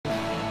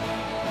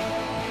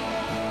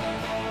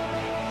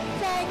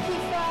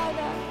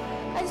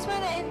I just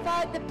want to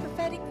invite the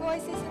prophetic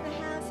voices in the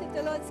house. If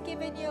the Lord's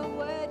given you a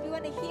word, we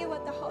want to hear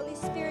what the Holy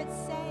Spirit's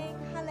saying.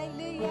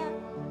 Hallelujah.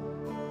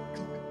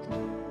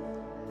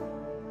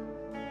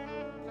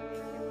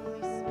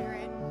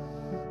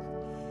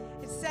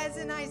 Says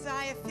in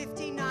Isaiah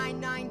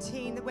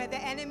 59:19 that where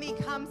the enemy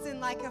comes in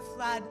like a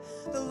flood,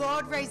 the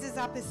Lord raises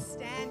up a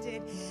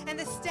standard, and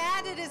the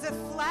standard is a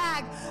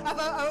flag of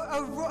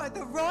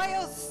the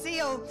royal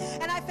seal.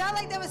 And I felt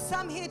like there was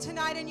some here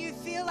tonight, and you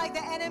feel like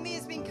the enemy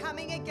has been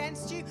coming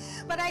against you,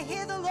 but I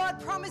hear the Lord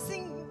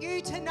promising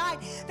you tonight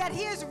that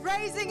He is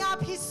raising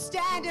up His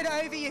standard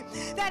over you,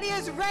 that He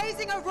is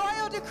raising a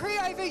royal decree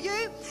over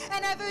you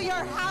and over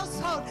your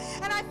household.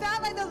 And I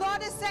felt like the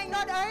Lord is saying,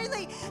 not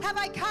only have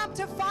I come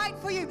to fight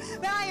for you,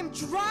 but I am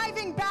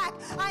driving back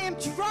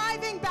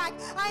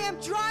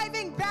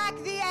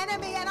the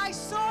enemy. And I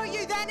saw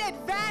you then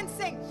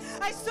advancing.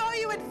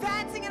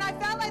 And I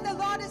felt like the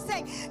Lord is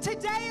saying,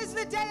 today is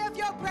the day of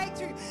your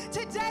breakthrough.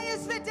 Today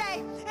is the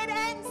day. It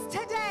ends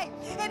today.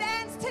 It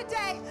ends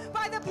today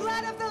by the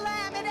blood of the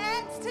Lamb. It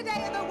ends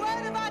today in the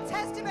word of our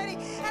testimony.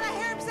 And I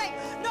hear Him say,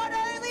 not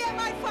only am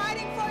I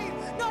fighting for you,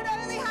 not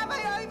only have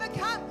I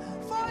overcome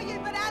for you,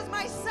 but as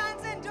my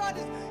sons and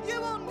daughters, you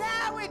will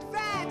now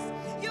advance.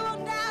 You will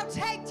now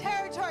take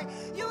territory.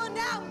 You will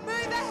now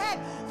move ahead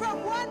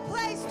from one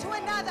place to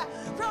another,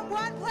 from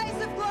one place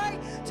of glory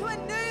to a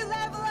new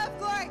level of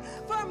glory,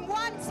 from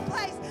one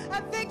place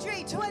of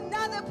victory to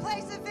another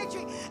place of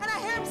victory. And I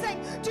hear Him saying,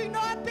 do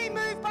not be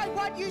moved by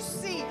what you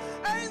see.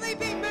 Only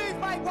be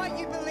moved by what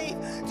you believe.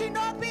 Do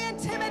not be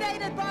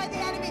intimidated by the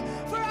enemy,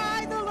 for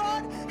I, the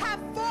Lord, have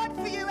fought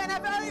for you and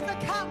have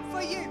overcome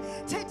for you.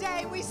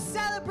 Today we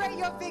celebrate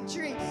your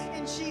victory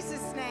in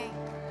Jesus' name.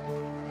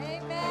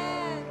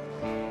 Amen.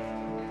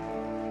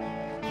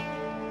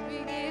 We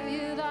give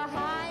you the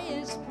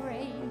highest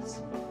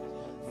praise,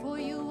 for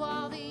you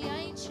are the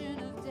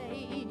Ancient of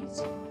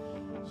Days.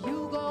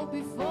 You go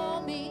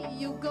before me,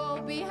 you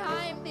go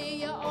behind me,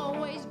 you're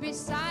always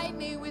beside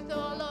me with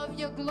all of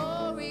your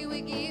glory.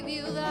 We give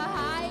you the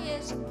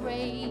highest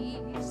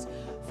praise,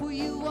 for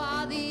you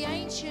are the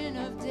Ancient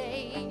of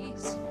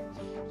Days.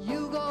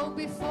 You go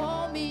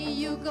before me,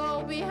 you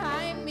go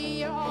behind me,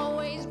 you're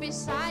always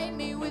beside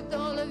me with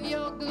all of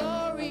your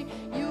glory.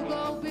 You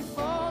go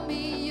before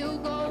me, you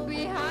go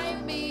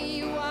behind me,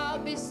 you are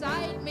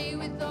beside me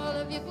with all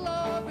of your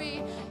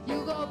glory.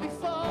 You go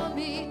before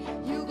me,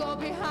 you go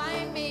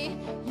behind me,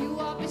 you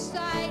are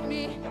beside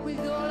me with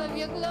all of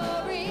your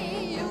glory.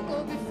 You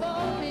go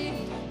before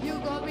me, you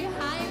go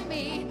behind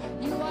me,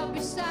 you are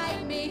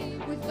beside me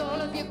with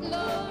all of your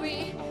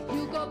glory.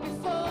 You go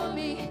before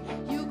me,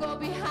 you go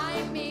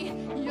behind me,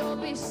 you're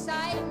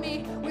beside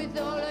me with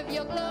all of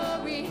your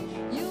glory.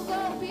 You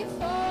go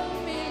before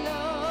me,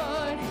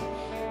 Lord.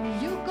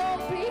 You go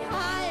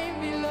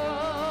behind me,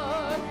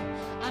 Lord.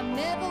 I'm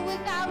never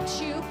without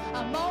you.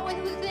 I'm always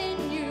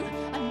within you.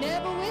 I'm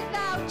never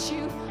without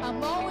you.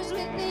 I'm always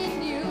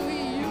within you.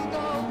 You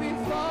go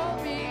before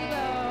me,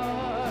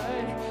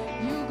 Lord.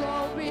 You go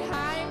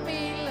behind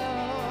me,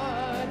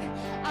 Lord.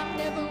 I'm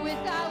never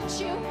without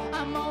you.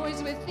 I'm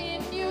always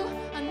within you.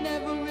 I'm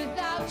never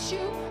without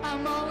you.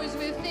 I'm always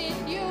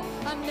within you.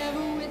 I'm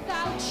never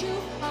without you.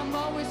 I'm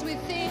always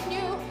within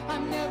you.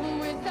 I'm never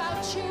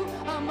without you.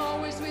 I'm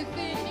always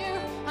within you.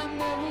 I'm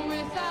never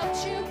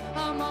without you.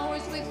 I'm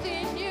always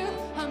within you.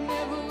 I'm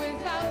never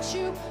without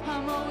you.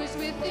 I'm always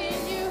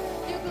within you.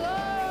 Your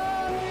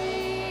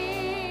glory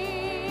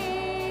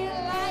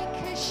like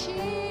a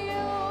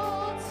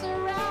shield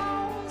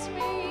surrounds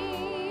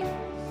me.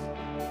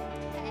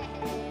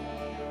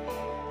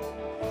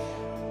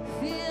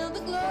 Feel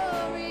the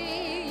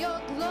glory, your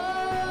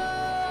glory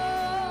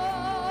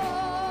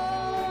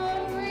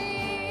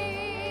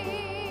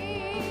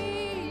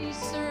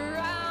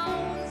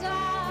surrounds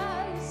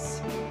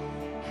us.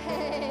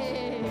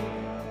 Hey.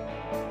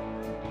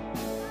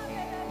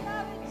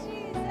 Love it,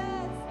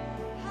 Jesus.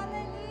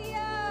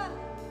 Hallelujah.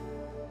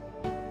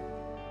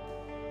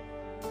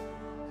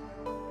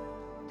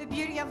 The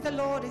beauty of the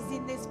Lord is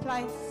in this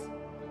place.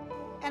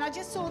 And I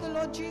just saw the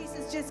Lord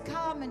Jesus just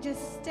come and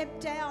just step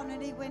down,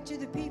 and He went to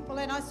the people,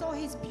 and I saw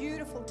His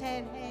beautiful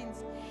tan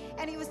hands,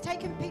 and He was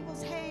taking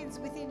people's hands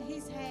within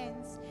His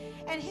hands,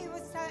 and He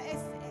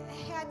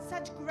had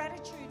such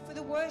gratitude for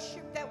the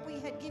worship that we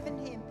had given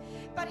Him.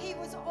 But He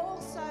was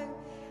also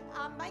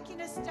making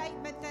a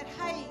statement that,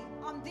 hey,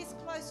 I'm this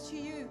close to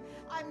you.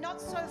 I'm not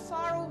so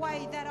far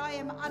away that I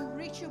am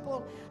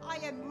unreachable. I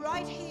am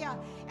right here.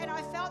 And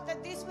I felt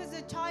that this was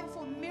a time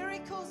for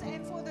miracles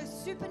and for the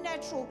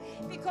supernatural,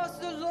 because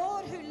the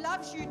Lord, who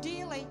loves you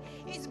dearly,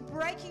 is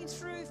breaking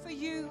through for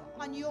you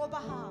on your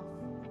behalf.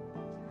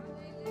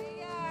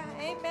 Hallelujah.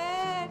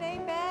 Amen.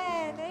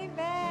 Amen.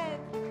 Amen.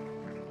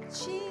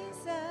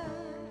 Jesus.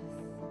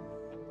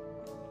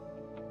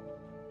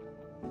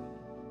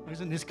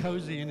 Isn't this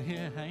cozy in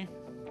here, hey?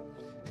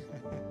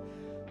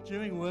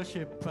 During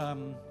worship,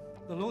 the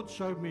Lord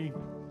showed me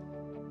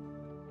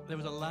there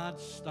was a large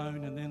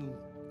stone and then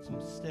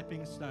some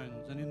stepping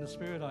stones. And in the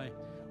Spirit,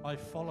 I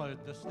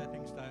followed the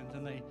stepping stones,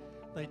 and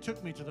they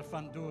took me to the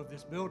front door of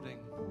this building.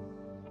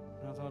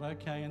 And I thought,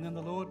 okay. And then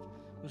the Lord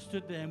was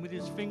stood there, and with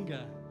his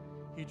finger,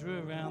 he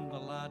drew around the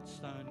large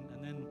stone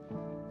and then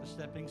the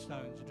stepping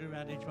stones. He drew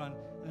around each one,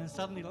 and then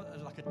suddenly,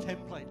 like a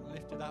template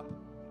lifted up,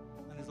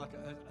 and there's like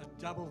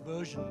a double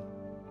version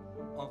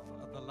of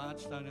the large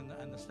stone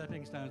and the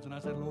stepping stones. And I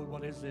said, Lord,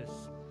 what is this?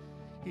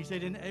 He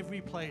said, in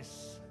every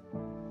place,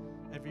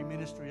 every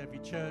ministry, every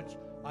church,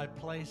 I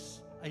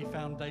place a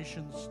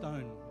foundation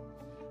stone,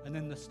 and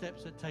then the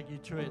steps that take you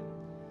to it.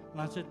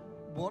 And I said,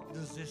 what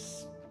does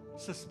this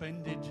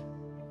suspended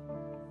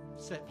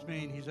steps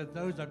mean? He said,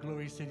 those are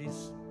Glory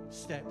City's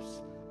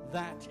steps.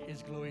 That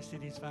is Glory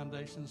City's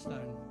foundation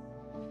stone.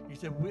 He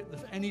said,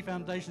 any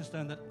foundation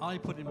stone that I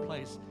put in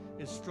place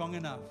is strong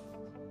enough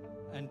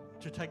and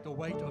to take the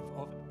weight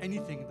of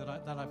anything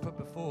that I put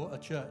before a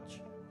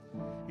church.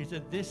 He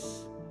said,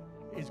 this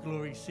is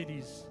Glory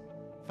City's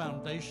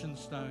foundation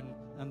stone,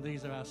 and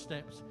these are our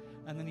steps.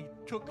 And then he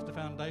took the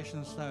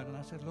foundation stone, and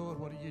I said, Lord,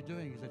 what are you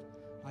doing? He said,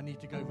 I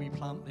need to go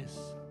replant this,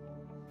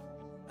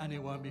 and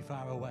it won't be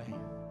far away.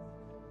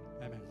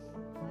 Amen.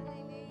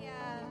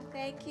 Hallelujah.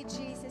 Thank you,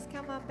 Jesus.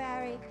 Come on,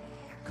 Barry.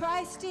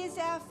 Christ is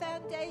our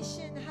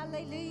foundation.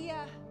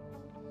 Hallelujah.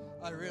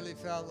 I really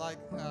felt like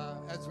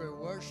as we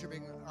were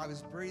worshiping, I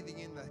was breathing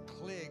in the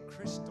clear,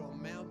 crystal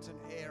mountain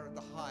air at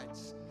the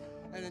heights.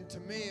 And then to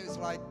me, it was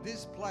like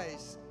this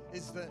place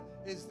is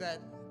that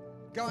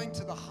going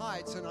to the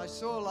heights, and I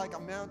saw like a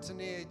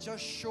mountaineer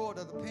just short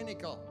of the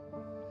pinnacle.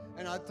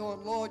 And I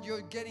thought, Lord,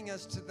 you're getting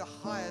us to the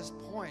highest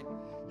point.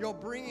 You're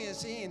bringing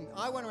us in.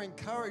 I want to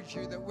encourage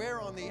you that we're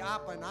on the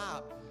up and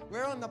up.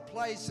 We're on the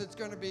place that's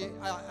going to be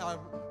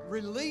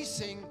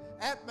releasing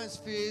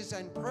atmospheres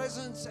and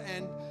presence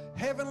and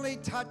heavenly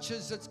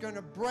touches that's going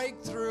to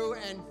break through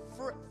and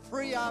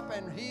free up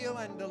and heal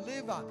and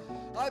deliver.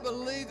 I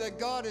believe that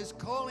God is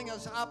calling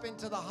us up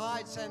into the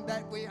heights and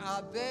that we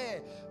are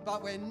there,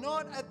 but we're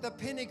not at the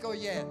pinnacle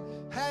yet.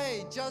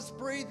 Hey, just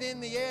breathe in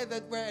the air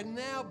that we're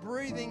now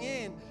breathing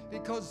in,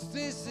 because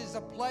this is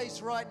a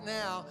place right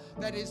now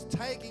that is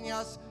taking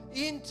us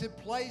into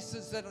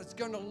places that it's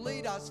going to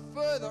lead us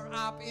further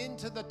up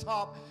into the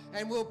top,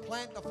 and we'll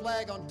plant the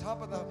flag on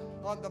top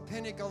of the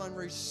pinnacle and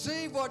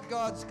receive what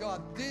God's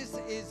got. This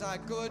is a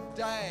good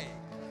day.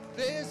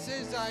 This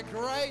is a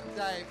great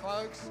day,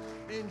 folks,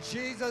 in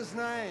Jesus'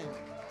 name.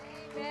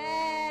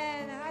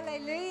 Amen.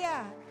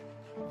 Hallelujah.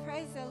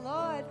 Praise the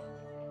Lord.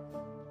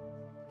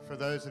 For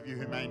those of you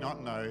who may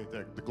not know,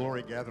 the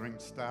Glory Gathering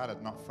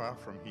started not far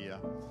from here.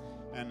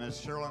 And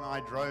as Cheryl and I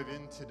drove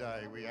in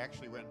today, we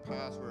actually went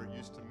past where it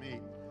used to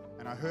meet.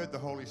 And I heard the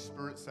Holy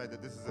Spirit say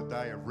that this is a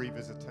day of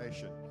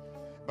revisitation.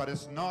 But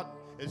it's not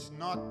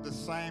the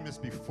same as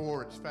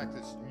before. In fact,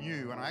 it's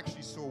new. And I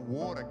actually saw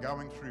water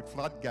going through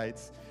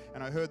floodgates.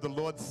 And I heard the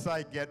Lord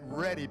say, get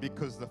ready,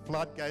 because the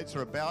floodgates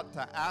are about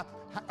to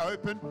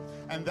open.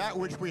 And that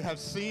which we have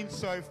seen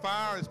so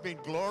far has been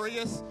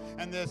glorious.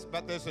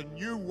 But there's a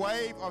new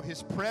wave of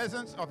His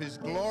presence, of His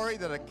glory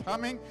that are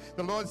coming.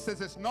 The Lord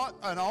says it's not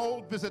an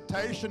old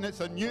visitation, it's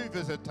a new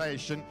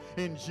visitation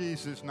in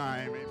Jesus'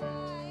 name.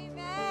 Amen.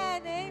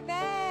 Amen.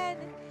 Amen.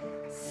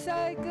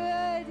 So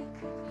good.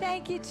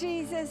 Thank you,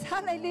 Jesus.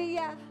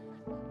 Hallelujah.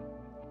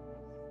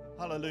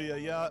 Hallelujah.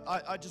 Yeah,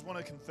 I just want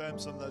to confirm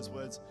some of those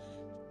words.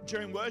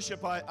 During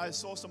worship, I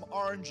saw some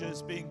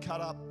oranges being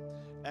cut up.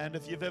 And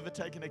if you've ever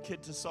taken a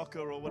kid to soccer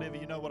or whatever,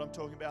 you know what I'm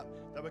talking about.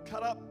 They were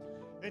cut up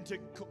into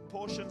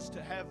portions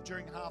to have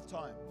during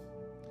halftime.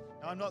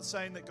 Now, I'm not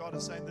saying that God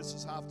is saying this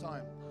is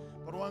halftime.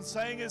 But what I'm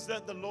saying is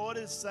that the Lord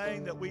is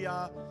saying that we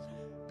are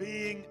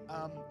being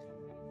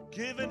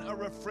given a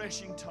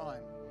refreshing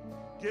time.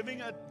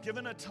 Given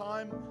a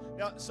time.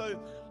 Now, so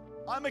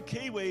I'm a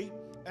Kiwi,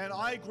 and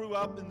I grew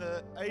up in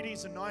the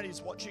 80s and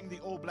 90s watching the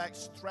All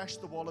Blacks thrash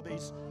the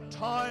Wallabies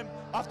time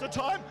after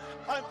time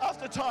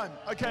after time.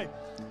 Okay,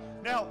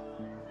 now,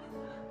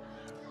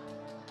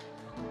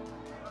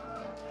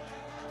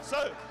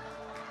 so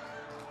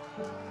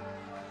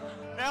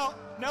now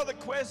the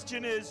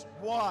question is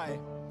why,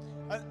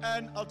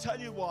 and I'll tell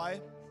you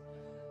why.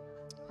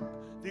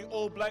 The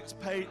All Blacks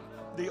played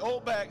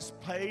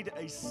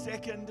a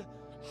second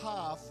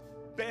half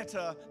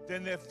better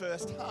than their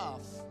first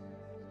half.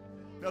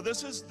 Now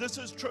this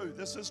is true.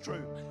 This is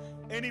true.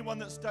 Anyone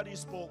that studies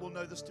sport will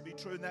know this to be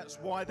true, and that's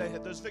why they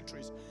had those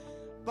victories.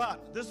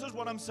 But this is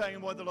what I'm saying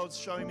and why the Lord's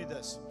showing me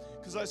this.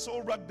 Because I saw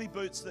rugby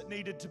boots that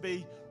needed to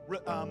be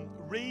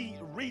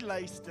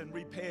relaced and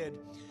repaired.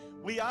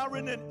 We are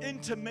in an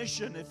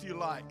intermission, if you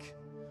like.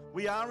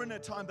 We are in a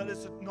time, but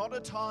it's not a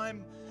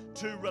time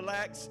to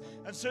relax.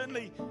 And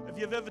certainly, if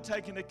you've ever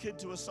taken a kid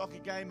to a soccer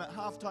game at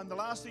halftime, the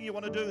last thing you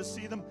want to do is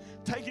see them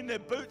taking their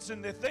boots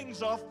and their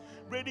things off,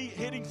 ready,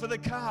 heading for the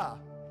car.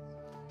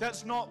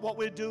 That's not what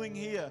we're doing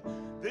here.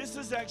 This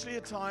is actually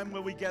a time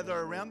where we gather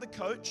around the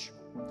coach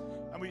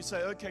and we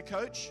say, okay,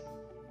 coach,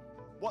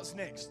 what's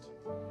next?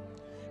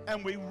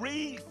 And we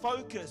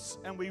refocus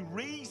and we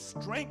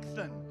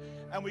re-strengthen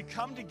and we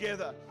come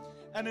together.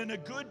 And in a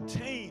good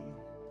team,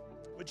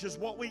 which is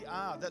what we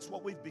are, that's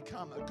what we've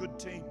become, a good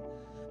team.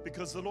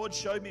 because the Lord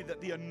showed me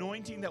that the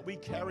anointing that we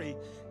carry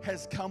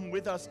has come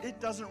with us. It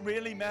doesn't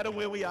really matter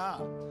where we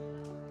are.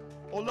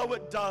 Although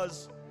it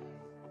does,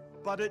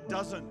 but it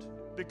doesn't,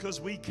 because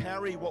we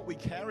carry what we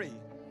carry.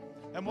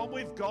 And what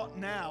we've got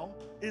now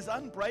is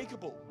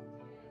unbreakable.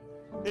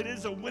 It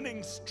is a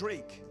winning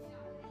streak.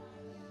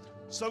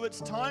 So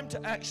it's time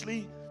to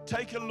actually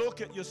take a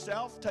look at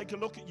yourself, take a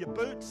look at your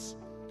boots.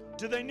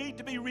 Do they need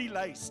to be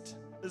relaced?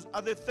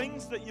 Are there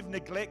things that you've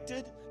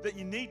neglected that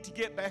you need to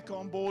get back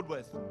on board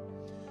with?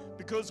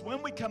 Because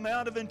when we come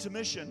out of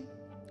intermission,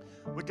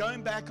 we're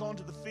going back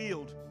onto the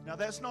field. Now,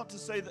 that's not to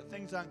say that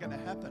things aren't going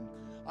to happen.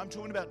 I'm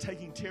talking about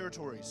taking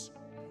territories.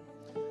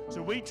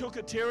 So we took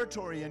a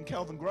territory in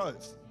Kelvin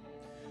Grove.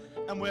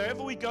 And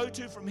wherever we go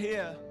to from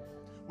here,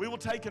 we will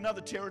take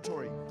another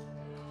territory.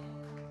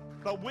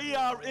 But we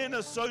are in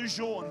a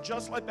sojourn,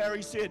 just like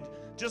Barry said,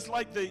 just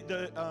like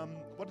the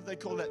what do they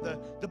call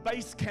that? The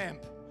base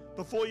camp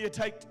before you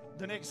take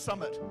the next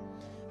summit.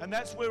 And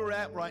that's where we're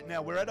at right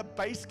now. We're at a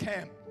base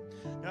camp.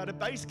 Now, at a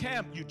base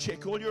camp, you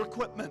check all your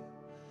equipment.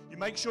 You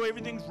make sure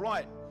everything's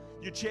right.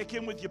 You check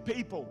in with your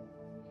people.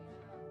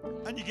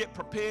 And you get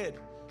prepared.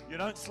 You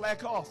don't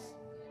slack off.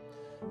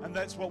 And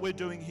that's what we're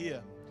doing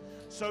here.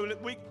 So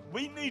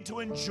we need to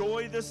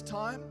enjoy this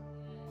time.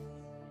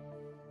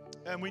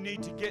 And we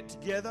need to get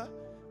together.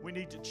 We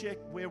need to check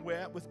where we're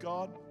at with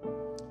God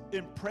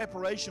in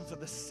preparation for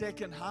the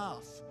second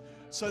half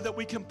so that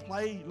we can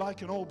play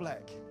like an All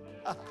Black.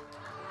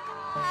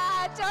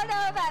 I don't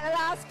know about the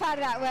last part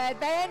of that word,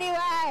 but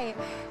anyway,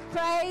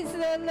 praise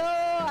the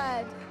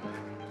Lord.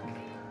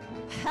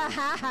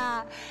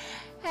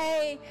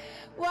 Hey,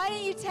 why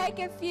don't you take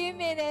a few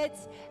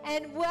minutes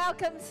and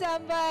welcome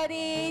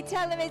somebody.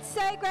 Tell them it's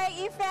so great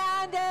you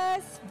found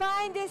us.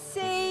 Find a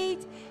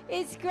seat.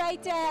 It's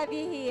great to have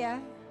you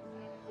here.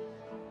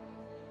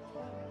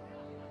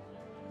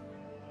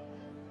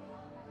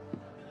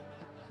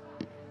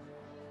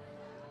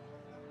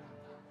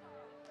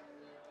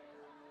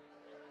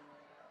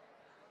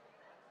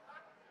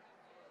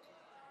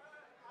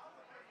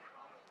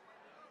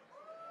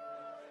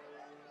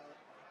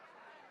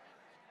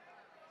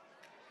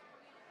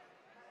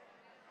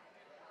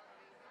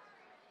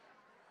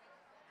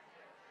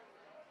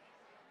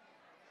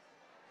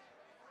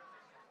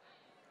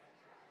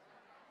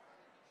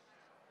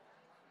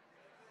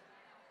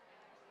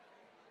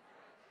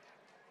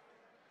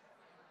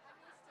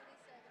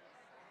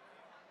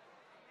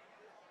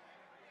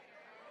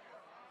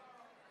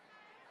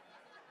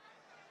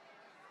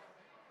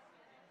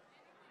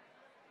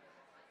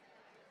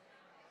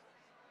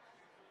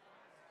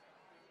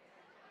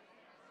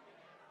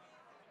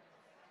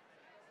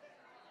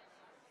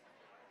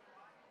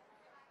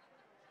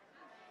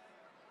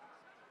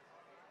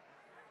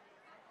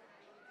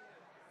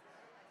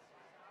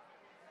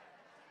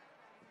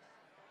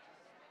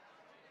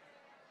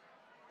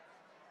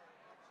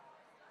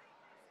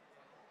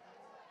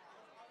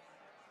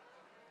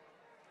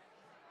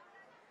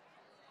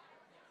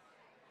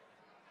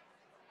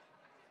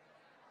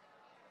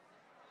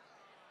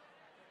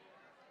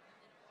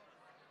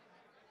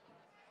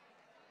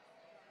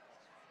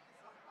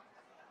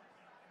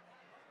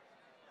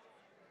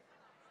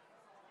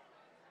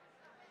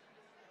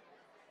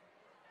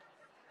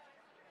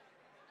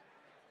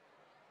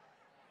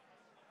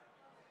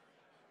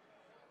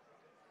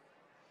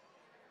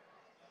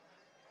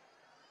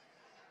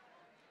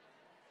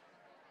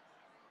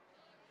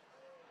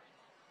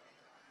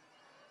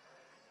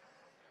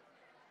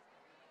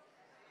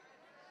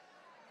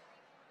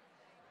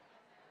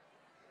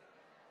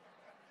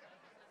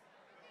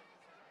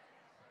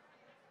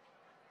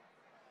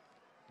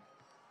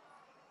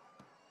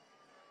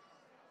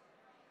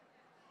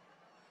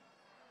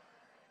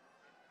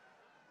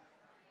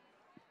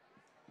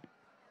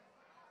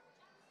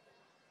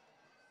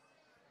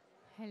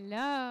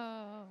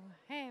 Hello.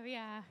 Here we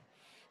are.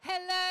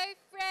 Hello,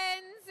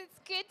 friends. It's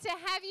good to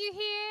have you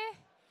here.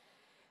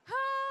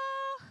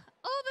 Oh,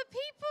 all the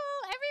people.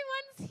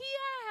 Everyone's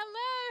here.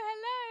 Hello.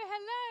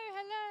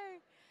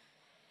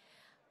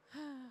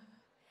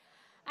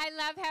 I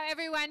love how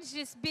everyone's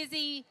just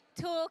busy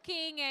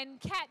talking and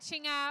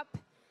catching up.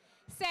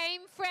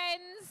 Same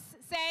friends,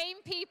 same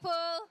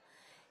people,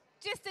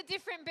 just a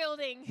different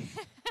building.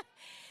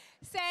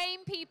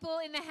 Same people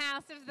in the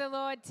house of the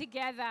Lord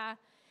together.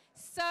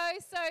 So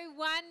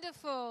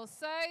wonderful.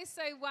 So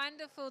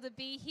wonderful to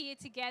be here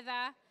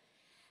together.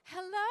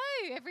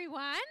 Hello,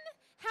 everyone.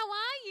 How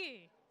are you?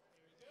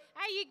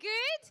 Are you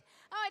good?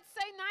 Oh, it's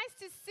so nice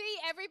to see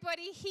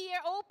everybody here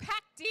all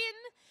packed in,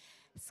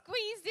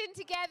 squeezed in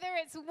together.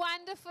 It's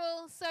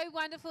wonderful, so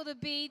wonderful to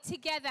be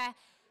together.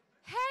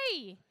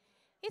 Hey,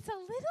 it's a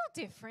little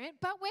different,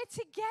 but we're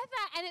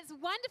together and it's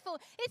wonderful.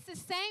 It's the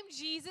same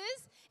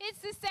Jesus. It's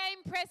the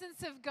same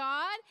presence of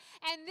God.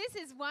 And this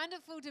is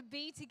wonderful to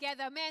be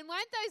together. Man,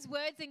 weren't those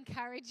words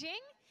encouraging?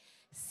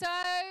 So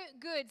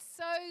good,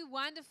 so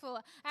wonderful.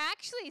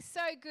 Actually,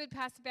 so good,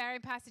 Pastor Barry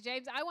and Pastor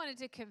James. I wanted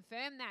to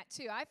confirm that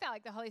too. I felt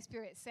like the Holy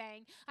Spirit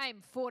saying, I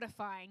am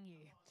fortifying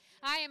you.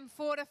 I am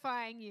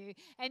fortifying you.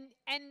 And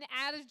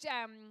out of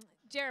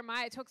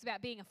Jeremiah talks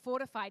about being a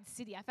fortified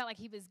city. I felt like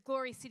he was,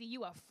 Glory City,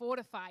 you are a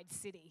fortified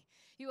city.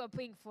 You are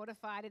being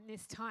fortified in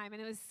this time.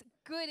 And it was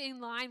good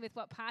in line with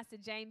what Pastor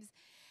James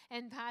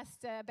and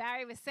Pastor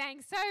Barry were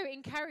saying. So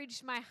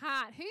encouraged my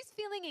heart. Who's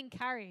feeling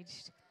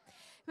encouraged?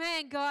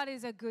 Man, God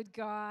is a good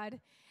God.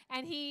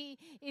 And he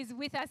is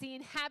with us. He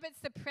inhabits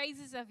the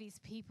praises of his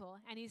people.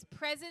 And his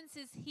presence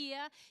is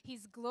here.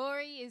 His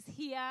glory is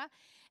here.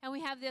 And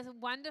we have this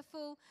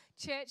wonderful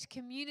church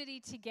community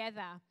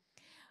together.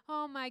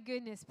 Oh my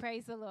goodness,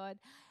 praise the Lord.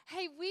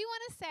 Hey, we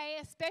want to say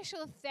a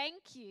special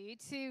thank you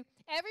to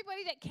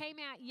everybody that came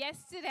out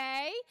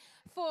yesterday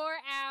for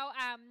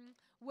our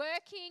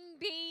working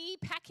bee,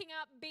 packing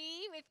up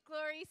bee with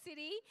Glory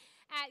City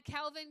at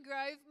Calvin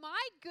Grove.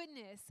 My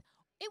goodness,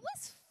 it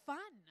was fun.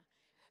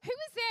 Who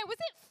was there? Was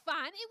it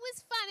fun? It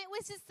was fun. It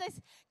was just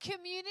this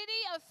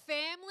community of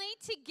family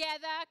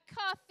together,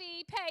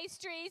 coffee,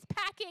 pastries,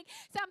 packing.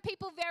 Some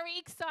people very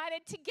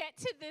excited to get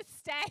to this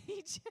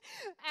stage.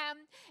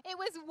 It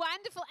was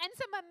wonderful. And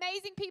some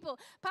amazing people.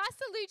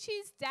 Pastor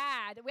Lucci's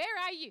dad, where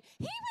are you?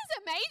 He was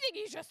amazing.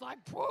 He's just like,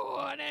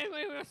 and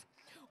we were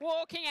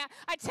walking out.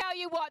 I tell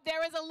you what,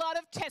 there is a lot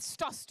of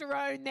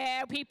testosterone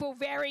there. People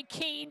very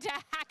keen to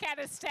hack at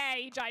a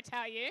stage, I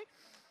tell you.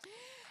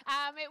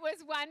 It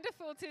was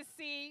wonderful to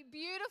see.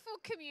 Beautiful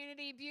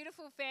community,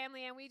 beautiful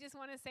family, and we just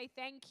want to say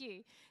thank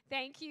you.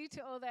 Thank you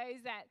to all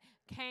those that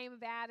came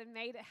about and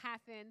made it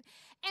happen.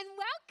 And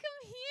welcome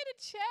here to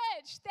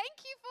church.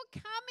 Thank you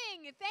for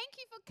coming. Thank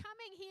you for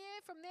coming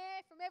here, from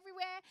there, from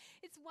everywhere.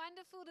 It's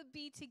wonderful to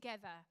be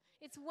together.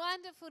 It's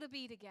wonderful to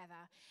be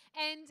together.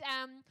 And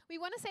we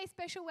want to say a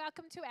special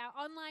welcome to our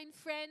online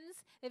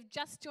friends. They've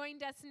just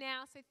joined us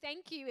now, so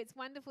thank you. It's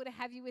wonderful to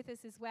have you with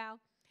us as well.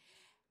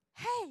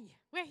 Hey,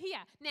 we're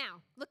here.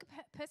 Now, look at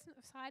the person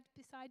beside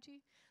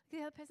you. Look at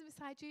the other person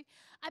beside you.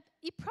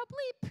 You're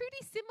probably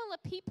pretty similar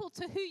people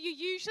to who you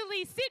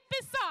usually sit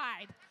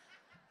beside.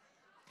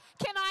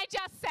 Can I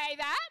just say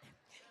that?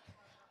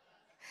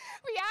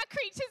 We are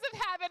creatures of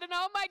habit, and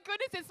oh my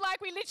goodness, it's like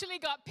we literally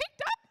got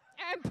picked up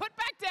and put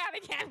back down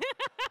again.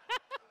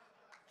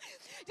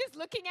 Just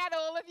looking at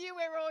all of you,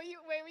 where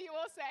you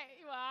all say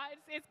you are,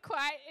 it's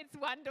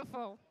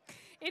wonderful.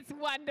 It's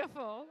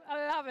wonderful.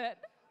 I love it.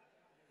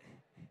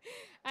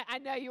 I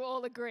know you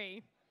all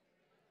agree.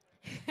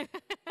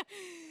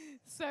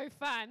 So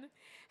fun.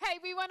 Hey,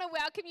 we want to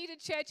welcome you to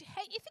church.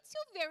 Hey, if it's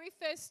your very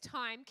first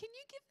time, can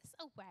you give us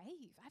a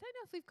wave? I don't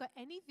know if we've got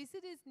any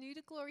visitors new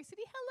to Glory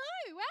City.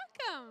 Hello,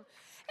 welcome.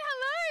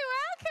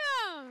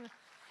 Hello, welcome.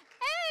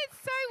 Hey, it's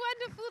so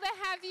wonderful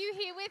to have you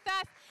here with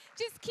us.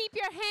 Just keep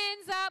your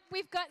hands up.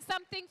 We've got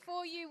something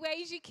for you,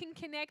 ways you can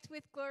connect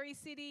with Glory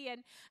City.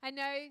 And I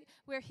know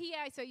we're here,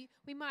 so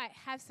we might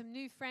have some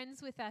new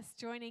friends with us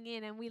joining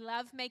in, and we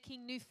love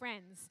making new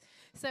friends.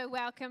 So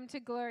welcome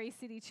to Glory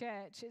City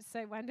Church. It's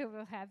so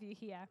wonderful to have you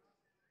here.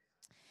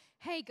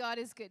 Hey, God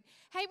is good.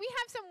 Hey, we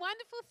have some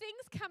wonderful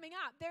things coming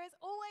up. There is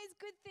always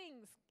good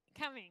things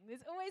coming.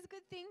 There's always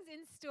good things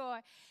in store.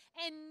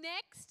 And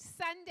next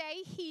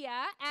Sunday here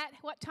at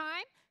what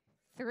time?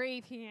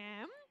 3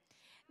 p.m.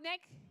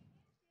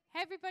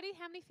 Everybody,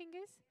 how many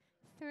fingers?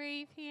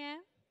 3 p.m.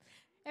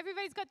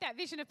 Everybody's got that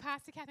vision of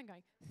Pastor Katherine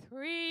going,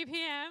 3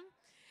 p.m.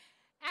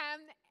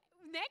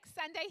 Next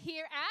Sunday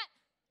here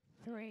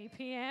at 3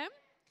 p.m.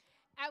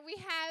 We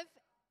have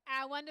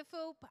our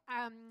wonderful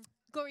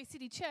Glory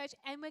City Church,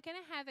 and we're going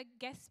to have a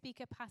guest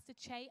speaker, Pastor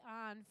Che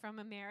Ahn from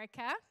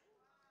America.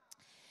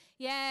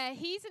 Yeah,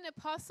 he's an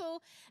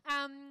apostle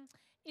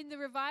in the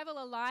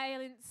Revival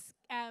Alliance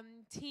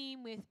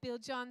team with Bill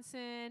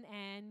Johnson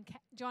and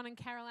John and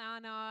Carol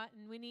Arnott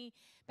and Winnie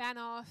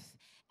Banoff.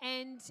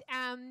 And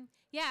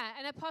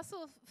an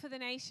apostle for the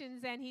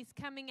nations, and he's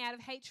coming out of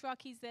H-Rock.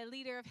 He's the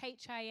leader of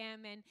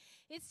HIM, and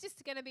it's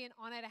just going to be an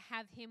honor to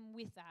have him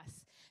with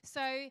us.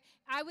 So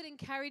I would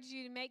encourage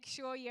you to make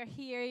sure you're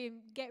here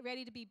and get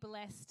ready to be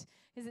blessed,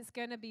 because it's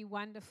going to be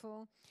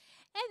wonderful.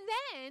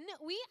 And then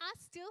we are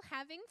still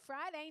having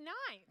Friday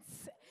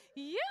nights.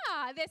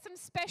 Yeah, there's some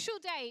special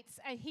dates.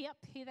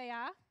 Here they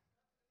are.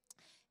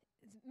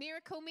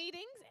 Miracle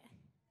meetings.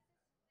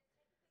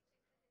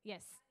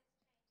 Yes,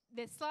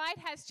 the slide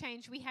has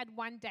changed. We had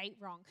one date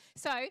wrong.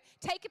 So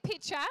take a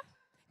picture.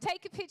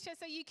 Take a picture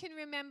so you can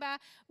remember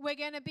we're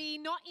going to be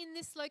not in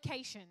this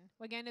location.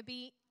 We're going to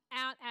be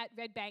out at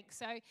Red Bank.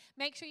 So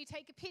make sure you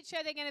take a picture.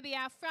 They're going to be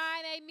our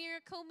Friday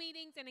miracle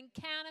meetings and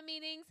encounter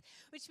meetings,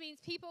 which means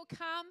people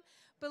come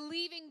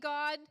believing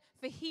God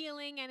for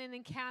healing and an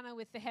encounter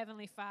with the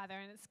Heavenly Father.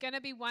 And it's going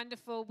to be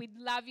wonderful. We'd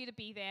love you to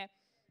be there.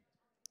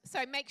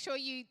 So make sure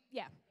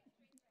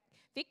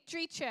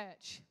Victory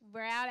Church.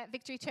 We're out at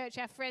Victory Church.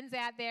 Our friends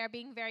out there are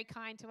being very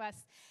kind to us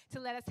to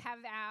let us have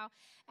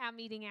our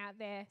meeting out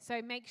there.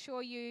 So make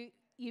sure you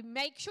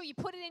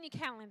put it in your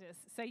calendars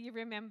so you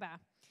remember.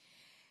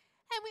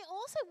 And we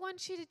also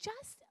want you to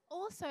just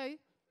also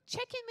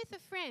check in with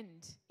a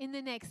friend in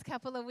the next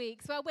couple of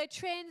weeks while we're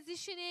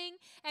transitioning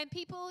and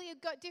people,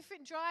 you've got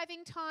different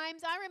driving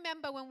times. I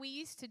remember when we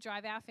used to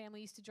drive, our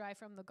family used to drive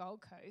from the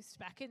Gold Coast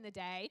back in the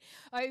day,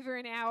 over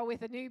an hour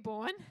with a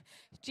newborn.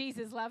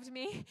 Jesus loved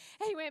me.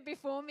 He went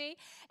before me.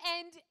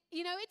 And,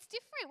 you know, it's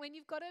different when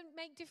you've got to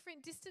make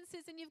different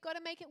distances and you've got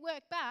to make it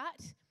work.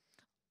 But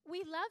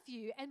we love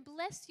you and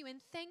bless you and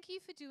thank you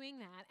for doing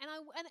that.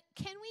 And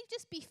can we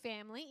just be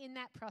family in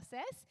that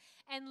process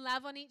and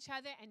love on each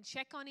other and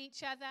check on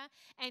each other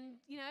and,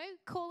 you know,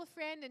 call a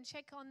friend and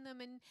check on them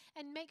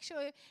and make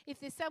sure if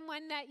there's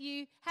someone that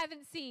you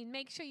haven't seen,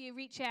 make sure you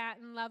reach out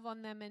and love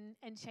on them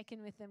and check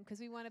in with them because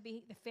we want to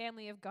be the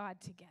family of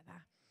God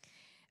together.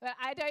 But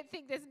I don't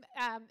think there's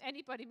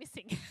anybody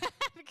missing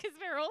because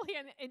we're all here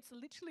and it's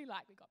literally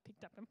like we got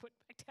picked up and put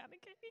back down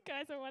again. You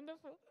guys are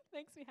wonderful.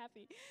 Makes me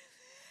happy.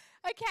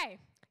 Okay,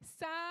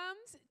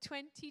 Psalms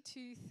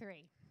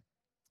 22:3.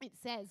 It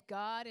says,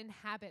 God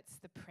inhabits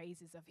the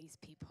praises of his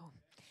people.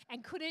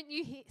 And couldn't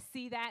you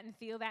see that and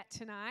feel that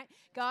tonight?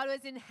 God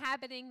was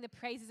inhabiting the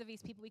praises of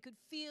his people. We could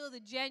feel the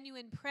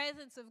genuine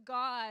presence of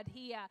God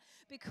here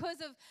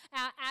because of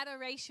our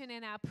adoration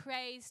and our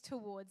praise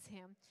towards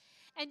him.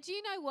 And do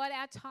you know what?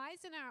 Our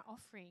tithes and our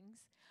offerings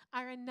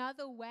are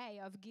another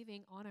way of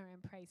giving honor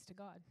and praise to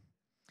God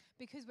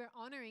because we're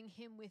honoring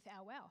him with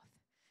our wealth.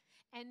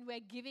 And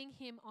we're giving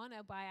him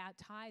honor by our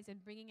tithes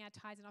and bringing our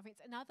tithes and offerings.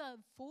 It's another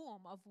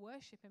form of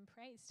worship and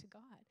praise to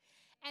God.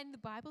 And the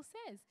Bible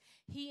says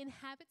he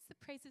inhabits the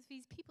praises of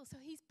his people. So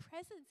his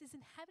presence is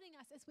inhabiting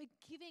us as we're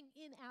giving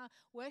in our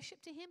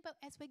worship to him, but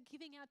as we're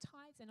giving our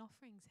tithes and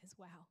offerings as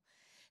well.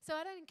 So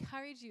I'd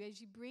encourage you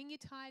as you bring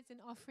your tithes and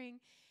offering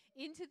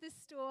into the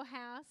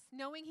storehouse,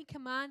 knowing he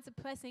commands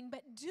a blessing,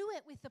 but do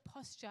it with the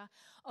posture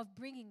of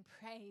bringing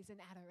praise and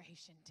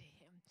adoration to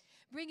him.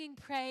 Bringing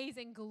praise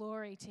and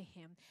glory to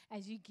him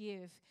as you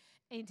give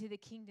into the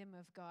kingdom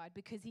of God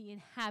because he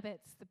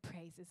inhabits the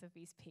praises of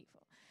his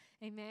people.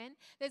 Amen.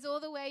 There's all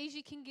the ways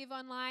you can give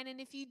online.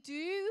 And if you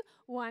do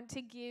want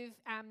to give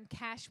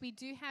cash, we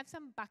do have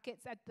some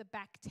buckets at the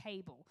back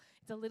table.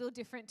 It's a little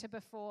different to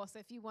before. So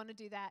if you want to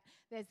do that,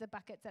 there's the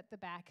buckets at the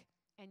back.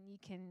 And you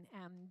can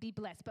be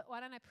blessed. But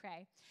why don't I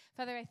pray?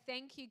 Father, I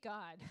thank you,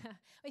 God.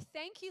 I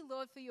thank you,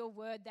 Lord, for your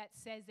word that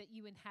says that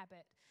you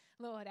inhabit,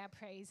 Lord, our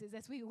praises.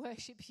 As we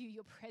worship you,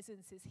 your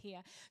presence is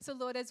here. So,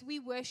 Lord, as we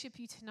worship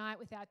you tonight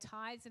with our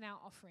tithes and our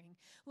offering,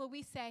 Lord,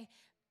 we say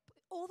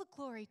all the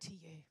glory to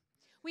you.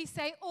 We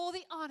say all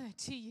the honor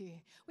to you.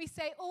 We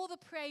say all the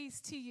praise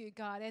to you,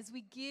 God, as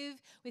we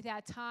give with our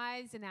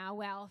tithes and our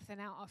wealth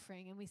and our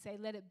offering. And we say,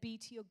 let it be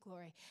to your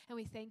glory. And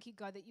we thank you,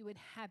 God, that you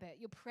inhabit,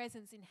 your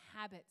presence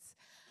inhabits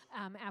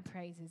our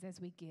praises as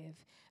we give.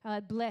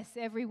 Bless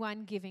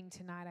everyone giving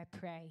tonight, I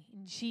pray.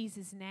 In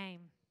Jesus'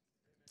 name.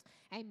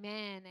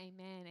 Amen,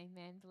 amen,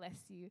 amen. Bless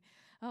you.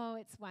 Oh,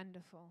 it's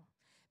wonderful.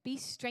 Be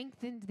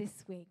strengthened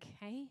this week,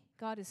 hey?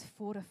 God is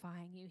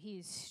fortifying you. He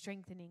is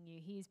strengthening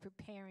you. He is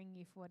preparing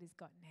you for what he's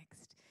got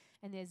next.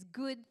 And there's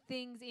good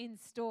things in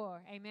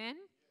store, amen?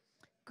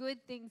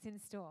 Good things in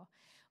store.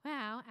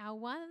 Wow, our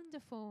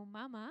wonderful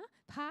mama,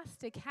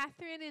 Pastor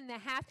Katherine in the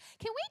house.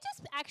 Can we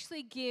just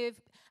actually give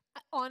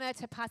honor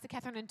to Pastor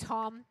Katherine and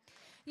Tom?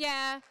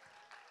 Yeah.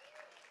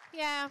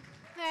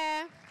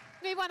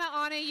 We want to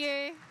honor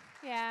you.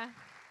 Yeah.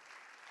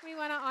 We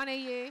want to honor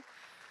you.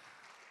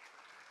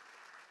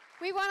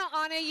 We want to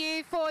honor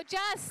you for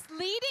just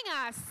leading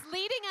us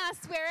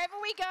wherever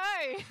we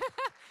go.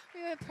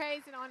 We will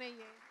praise and honor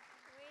you.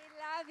 We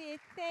love you.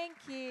 Thank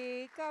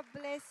you. God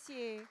bless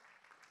you.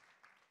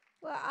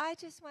 Well, I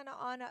just want to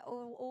honor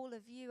all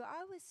of you.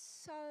 I was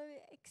so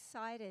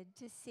excited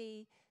to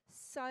see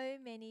so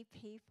many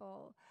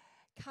people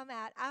come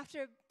out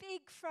after a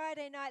big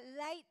Friday night,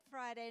 late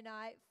Friday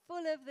night,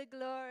 full of the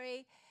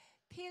glory,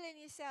 peeling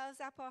yourselves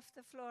up off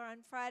the floor on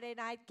Friday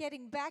night,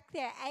 getting back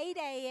there 8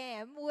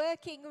 a.m.,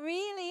 working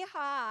really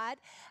hard.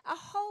 A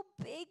whole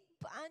big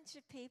bunch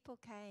of people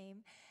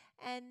came,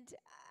 and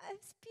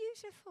it's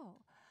beautiful.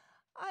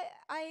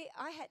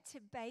 I had to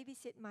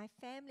babysit. My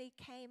family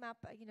came up,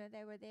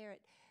 they were there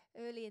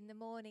early in the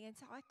morning, and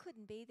so I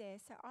couldn't be there.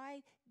 So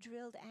I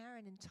drilled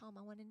Aaron and Tom.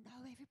 I want to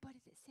know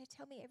everybody that's there.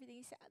 Tell me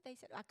everything. They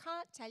said, I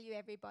can't tell you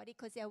everybody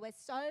because there were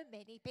so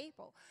many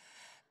people.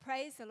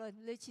 Praise the Lord.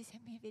 Lucy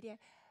sent me a video.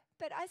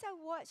 But as I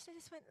watched, I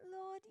just went,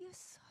 Lord, you're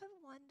so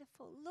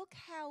wonderful. Look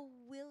how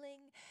willing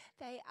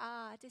they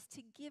are just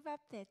to give up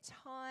their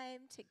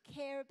time, to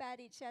care about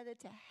each other,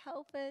 to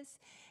help us.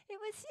 It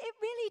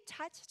really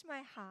touched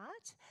my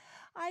heart.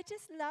 I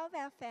just love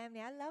our family.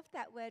 I love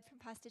that word from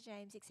Pastor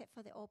James, except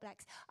for the All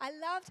Blacks. I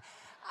loved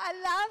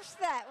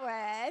that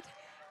word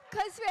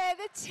because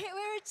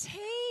we're a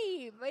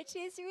team, which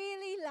is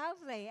really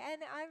lovely.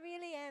 And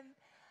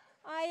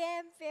I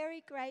am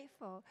very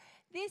grateful.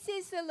 This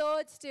is the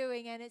Lord's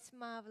doing, and it's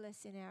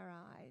marvelous in our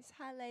eyes.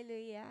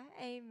 Hallelujah.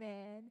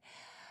 Amen.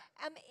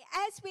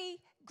 As we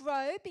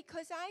grow,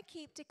 because I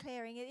keep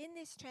declaring it, in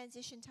this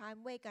transition time,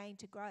 we're going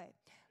to grow.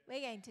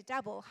 We're going to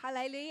double.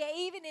 Hallelujah.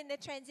 Even in the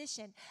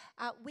transition,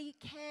 we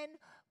can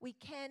we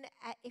can,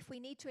 if we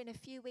need to in a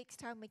few weeks'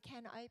 time, we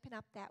can open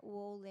up that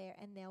wall there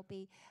and there'll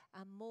be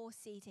more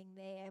seating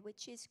there,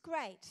 which is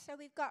great. So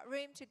we've got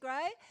room to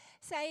grow.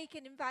 So you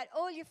can invite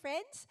all your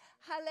friends.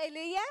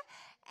 Hallelujah.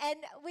 And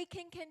we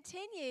can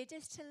continue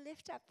just to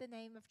lift up the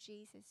name of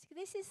Jesus.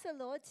 This is the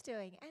Lord's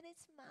doing, and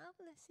it's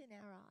marvelous in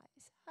our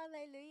eyes.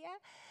 Hallelujah.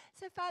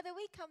 So, Father,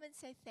 we come and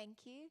say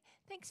thank you.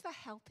 Thanks for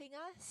helping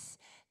us.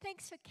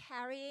 Thanks for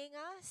carrying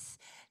us.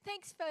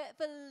 Thanks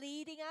for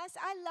leading us.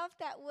 I love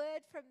that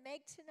word from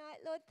Meg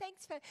tonight, Lord.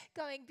 Thanks for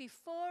going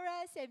before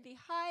us and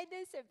behind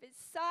us and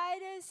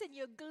beside us, and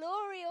your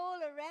glory all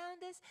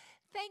around us.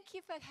 Thank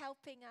you for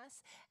helping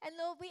us. And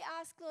Lord, we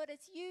ask, Lord,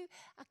 as you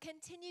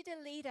continue to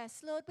lead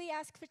us, Lord, we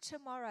ask for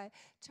tomorrow.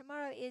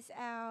 Tomorrow is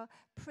our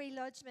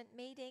pre-lodgement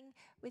meeting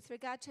with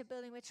regard to a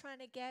building we're trying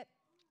to get.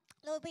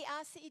 Lord, we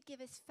ask that you'd give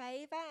us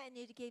favor and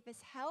you'd give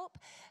us help.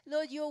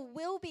 Lord, your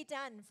will be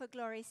done for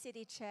Glory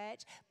City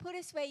Church. Put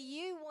us where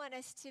you want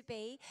us to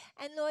be.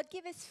 And Lord,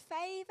 give us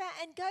favor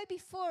and go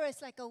before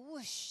us like a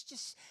whoosh.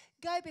 Just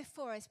go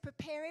before us.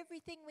 Prepare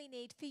everything we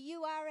need, for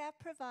you are our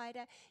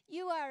provider.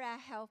 You are our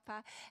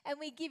helper. And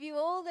we give you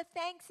all the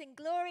thanks and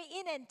glory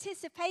in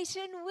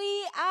anticipation.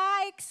 We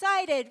are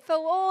excited for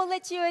all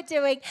that you are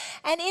doing.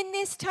 And in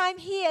this time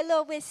here,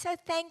 Lord, we're so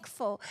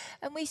thankful.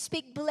 And we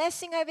speak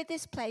blessing over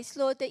this place,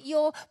 Lord, that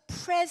your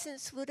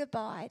presence would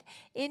abide.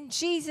 In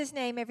Jesus'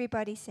 name,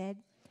 everybody said.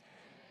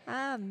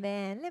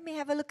 Amen. Let me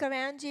have a look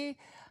around you.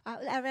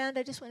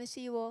 I just want to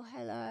see you all.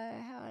 Hello,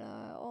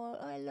 hello, all.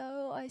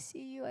 Hello, I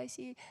see you, I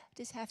see you.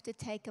 Just have to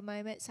take a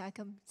moment so I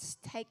can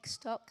take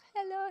stock.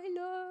 Hello,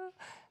 hello.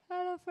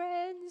 Hello,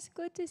 friends.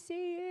 Good to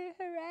see you.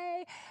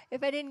 Hooray.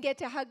 If I didn't get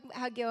to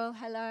hug you all,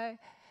 hello.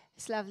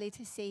 It's lovely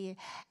to see you.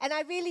 And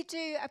I really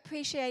do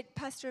appreciate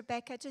Pastor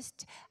Rebecca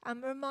just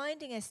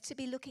reminding us to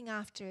be looking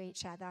after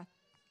each other,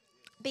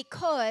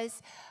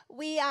 because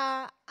we're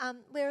a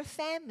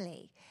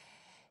family.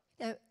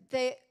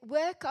 The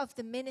work of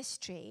the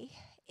ministry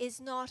is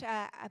not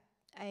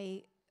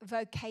a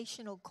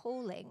vocational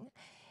calling.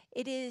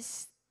 It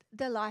is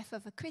the life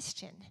of a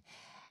Christian.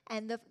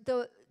 And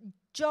the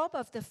job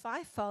of the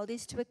fivefold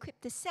is to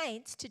equip the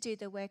saints to do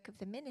the work of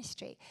the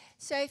ministry.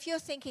 So if you're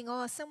thinking,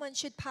 oh, someone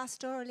should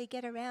pastorally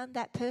get around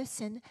that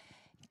person,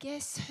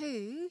 guess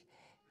who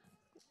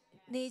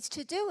needs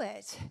to do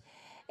it?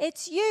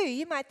 It's you.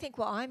 You might think,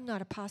 well, I'm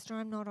not a pastor.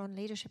 I'm not on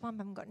leadership. I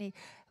haven't got any.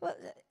 Well,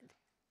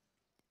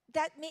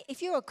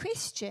 if you're a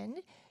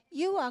Christian,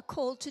 you are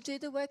called to do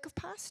the work of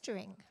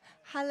pastoring.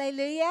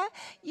 Hallelujah.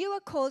 You are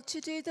called to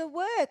do the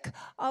work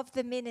of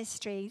the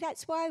ministry.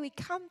 That's why we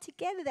come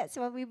together. That's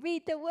why we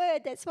read the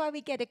word. That's why we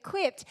get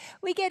equipped.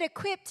 We get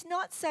equipped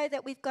not so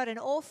that we've got an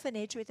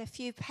orphanage with a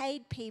few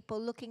paid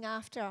people looking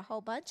after a whole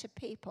bunch of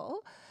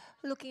people,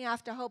 looking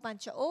after a whole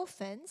bunch of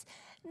orphans.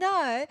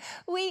 No,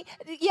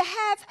 you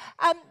have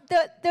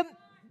the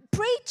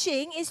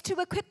preaching is to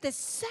equip the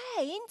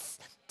saints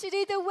to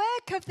do the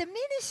work of the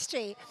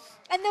ministry.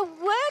 And the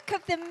work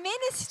of the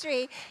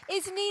ministry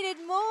is needed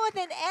more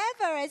than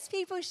ever as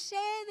people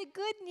share the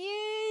good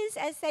news,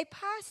 as they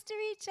pastor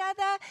each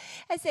other,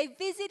 as they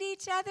visit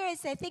each other,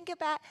 as they think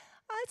about,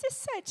 I'm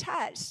just so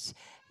touched,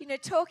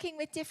 talking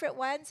with different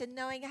ones and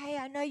knowing, hey,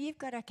 I know you've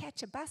got to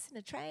catch a bus and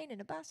a train and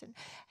a bus. And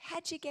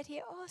how'd you get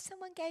here? Oh,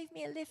 someone gave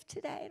me a lift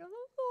today. And I'm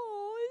like,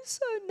 oh, it's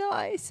so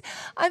nice.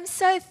 I'm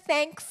so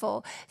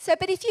thankful.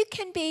 But if you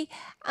can be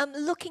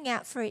looking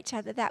out for each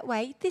other that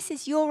way, this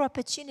is your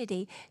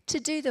opportunity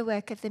to do the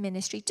work of the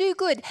ministry. Do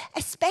good,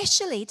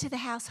 especially to the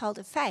household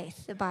of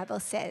faith, the Bible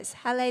says.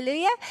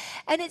 Hallelujah.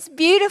 And it's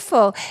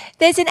beautiful.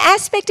 There's an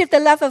aspect of the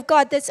love of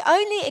God that's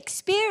only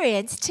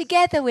experienced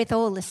together with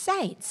all the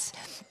saints.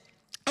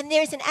 And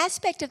there is an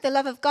aspect of the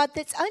love of God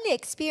that's only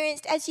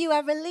experienced as you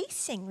are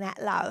releasing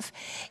that love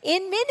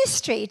in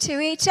ministry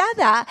to each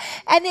other.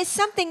 And there's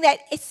something that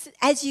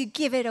as you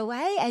give it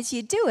away, as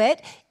you do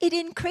it, it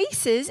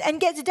increases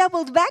and gets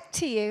doubled back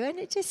to you. And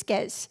it just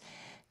gets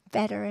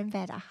better and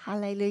better.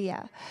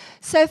 Hallelujah.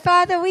 So,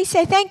 Father, we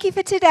say thank you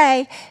for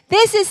today.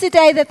 This is the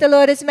day that the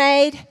Lord has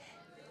made.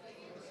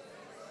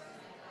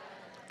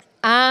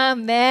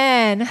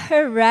 Amen.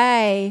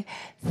 Hooray.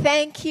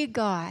 Thank you,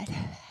 God.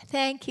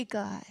 Thank you,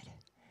 God.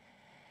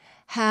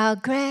 How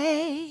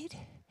great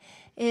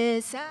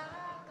is our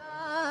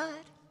God?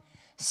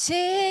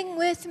 Sing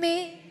with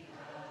me.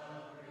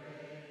 How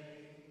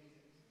great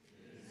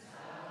is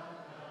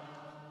our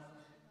God?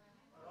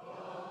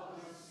 Oh,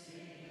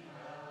 sing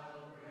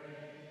how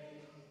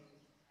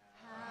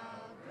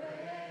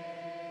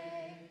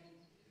great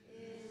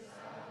is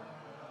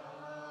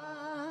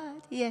our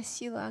God.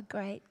 Yes, you are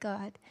great,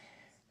 God.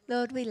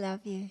 Lord, we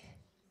love you.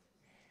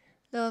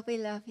 Lord, we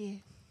love you.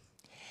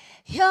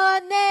 Your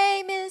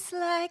name is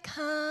like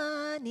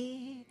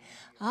honey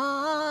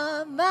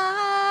on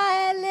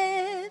my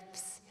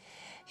lips.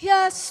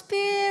 Your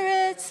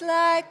spirit's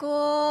like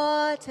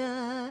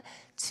water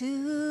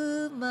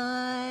to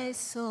my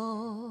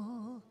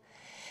soul.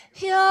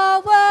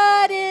 Your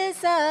word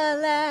is a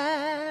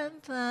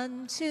lamp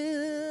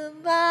unto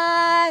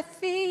my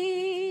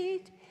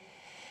feet.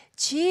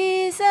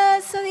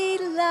 Jesus, we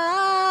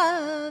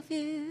love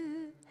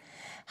you.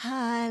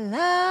 I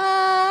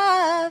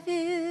love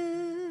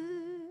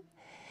you.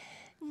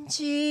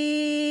 Jesus.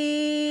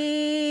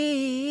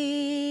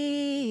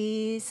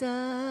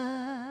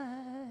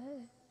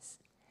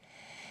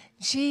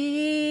 Jesus.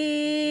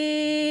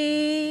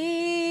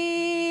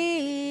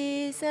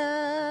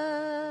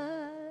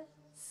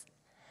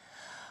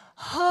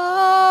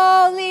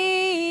 Holy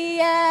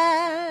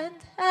and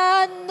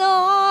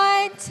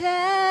anointed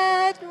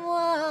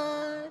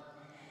one.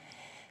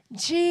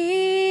 Jesus.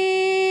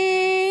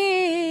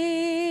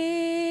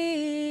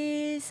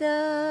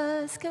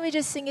 Can we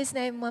just sing his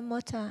name one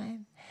more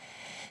time?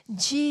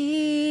 Jesus.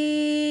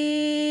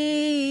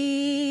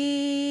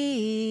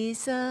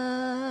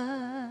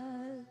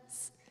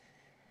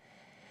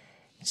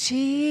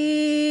 Jesus.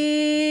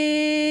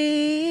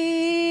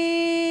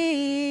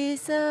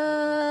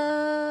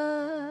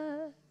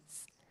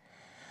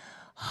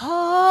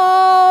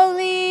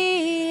 Holy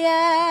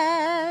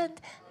and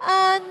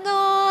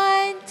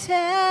anointed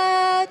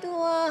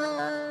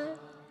one.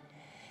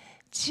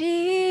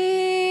 Jesus.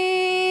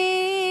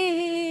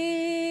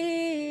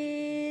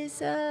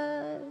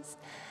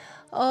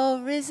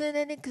 Oh, risen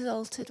and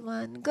exalted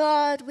one.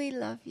 God, we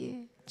love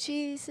you.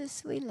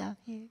 Jesus, we love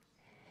you.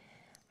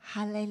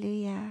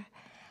 Hallelujah.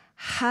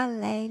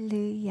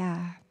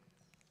 Hallelujah.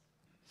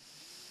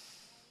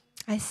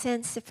 I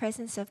sense the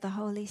presence of the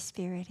Holy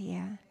Spirit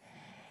here.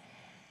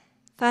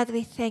 Father,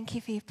 we thank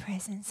you for your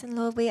presence. And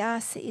Lord, we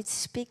ask that you'd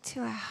speak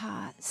to our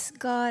hearts.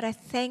 God, I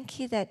thank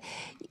you that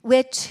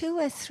where 2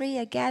 or 3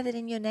 are gathered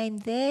in your name,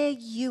 there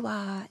you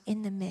are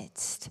in the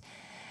midst.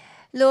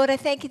 Lord, I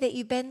thank you that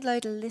you bend low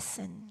to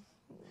listen.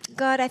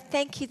 God, I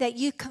thank you that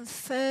you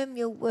confirm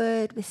your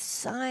word with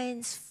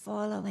signs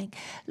following.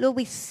 Lord,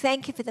 we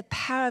thank you for the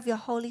power of your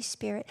Holy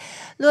Spirit.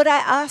 Lord, I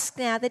ask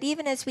now that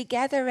even as we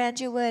gather around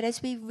your word, as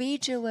we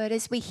read your word,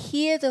 as we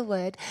hear the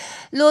word,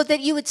 Lord, that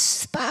you would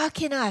spark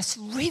in us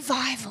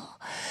revival.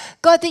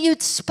 God, that you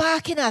would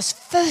spark in us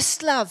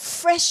first love,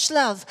 fresh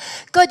love.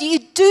 God, you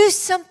do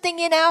something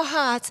in our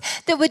hearts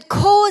that would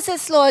cause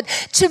us, Lord,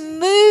 to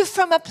move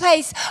from a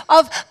place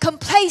of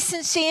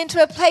complacency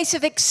into a place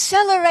of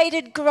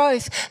accelerated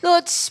growth.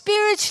 Lord,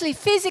 spiritually,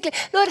 physically.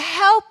 Lord,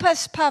 help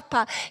us,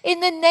 Papa. In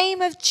the name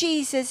of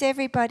Jesus,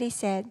 everybody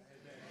said.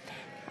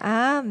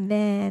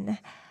 Amen.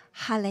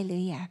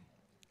 Hallelujah.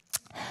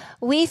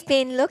 We've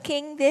been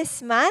looking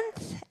this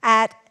month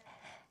at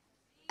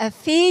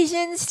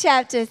Ephesians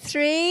chapter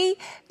 3,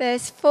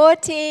 verse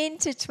 14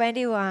 to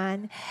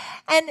 21.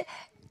 And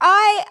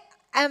I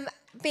am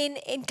been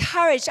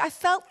encouraged. I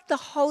felt the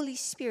Holy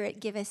Spirit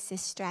give us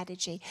this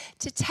strategy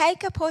to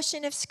take a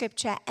portion of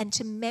Scripture and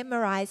to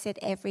memorize it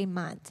every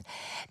month.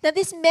 Now,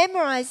 this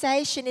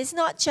memorization is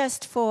not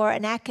just for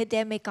an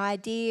academic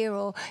idea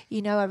or,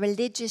 a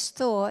religious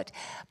thought.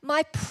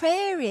 My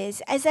prayer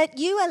is that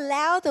you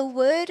allow the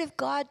Word of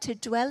God to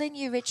dwell in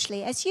you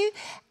richly, as you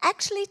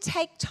actually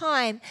take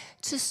time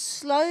to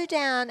slow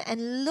down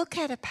and look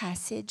at a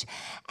passage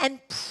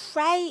and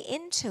pray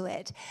into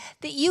it,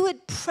 that you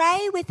would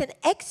pray with an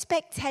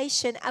expectation,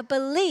 a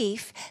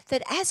belief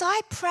that as I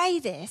pray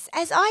this,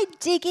 as I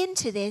dig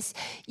into this,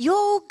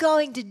 you're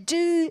going to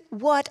do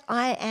what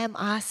I am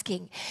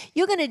asking.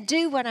 You're going to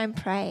do what I'm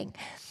praying.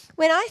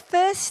 When I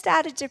first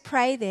started to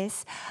pray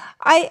this,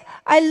 I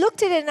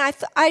looked at it and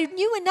I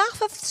knew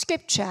enough of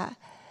Scripture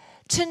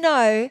to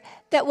know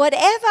that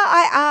whatever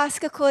I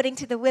ask according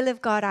to the will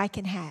of God, I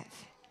can have.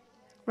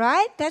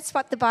 Right? That's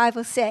what the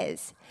Bible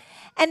says.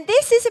 And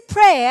this is a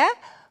prayer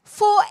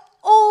for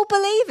all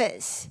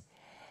believers.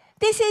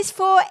 This is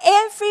for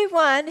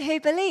everyone who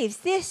believes,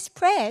 this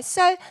prayer.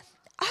 So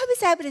I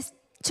was able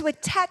to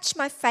attach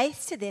my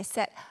faith to this,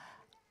 that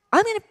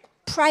I'm going to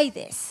pray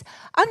this.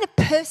 I'm going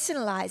to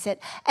personalize it.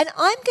 And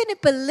I'm going to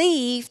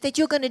believe that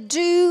you're going to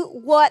do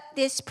what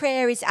this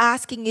prayer is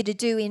asking you to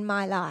do in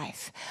my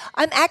life.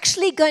 I'm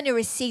actually going to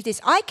receive this.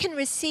 I can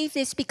receive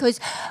this because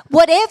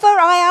whatever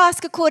I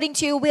ask according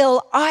to your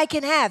will, I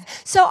can have.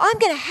 So I'm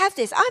going to have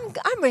this.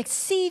 I'm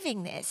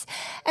receiving this.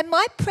 And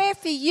my prayer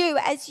for you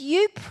as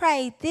you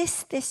pray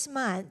this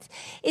month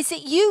is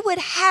that you would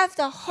have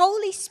the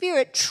Holy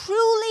Spirit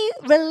truly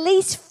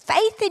release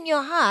faith in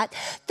your heart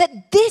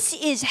that this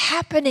is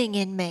happening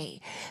in me.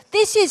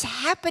 This is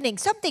happening.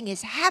 Something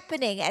is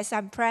happening as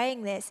I'm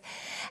praying this.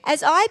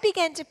 As I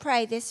began to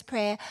pray this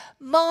prayer,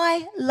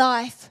 my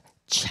life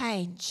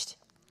changed.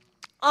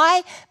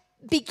 I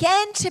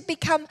began to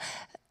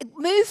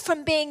move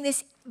from being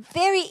this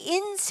very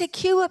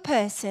insecure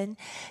person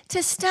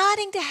to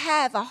starting to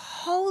have a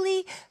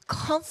holy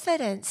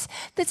confidence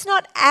that's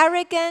not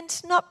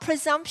arrogant, not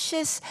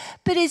presumptuous,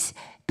 but is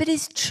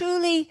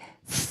truly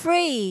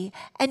free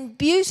and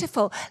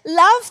beautiful.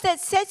 Love that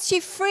sets you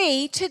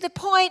free to the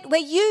point where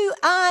you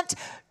aren't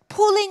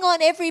pulling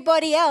on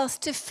everybody else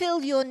to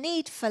fill your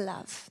need for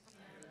love.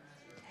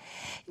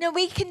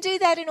 we can do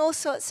that in all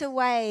sorts of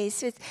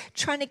ways, with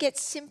trying to get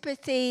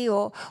sympathy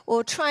or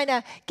trying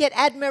to get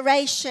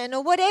admiration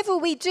or whatever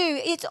we do.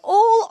 It's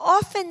all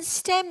often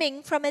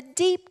stemming from a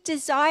deep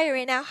desire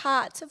in our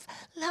hearts of,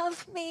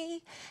 love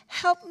me,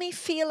 help me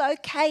feel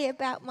okay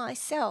about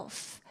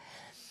myself.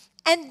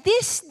 And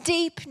this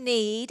deep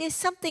need is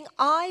something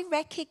I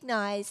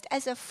recognized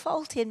as a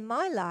fault in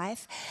my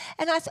life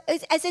and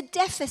as a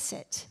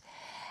deficit.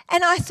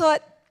 And I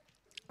thought,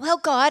 well,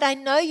 God, I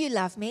know you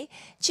love me.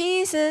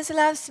 Jesus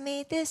loves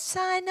me, this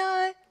I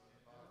know.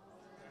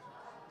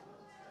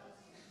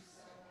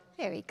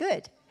 Very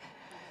good.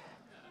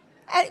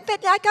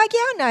 But I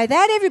know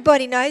that.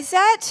 Everybody knows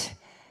that.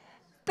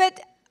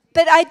 But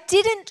I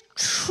didn't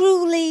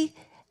truly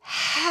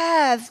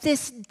have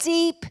this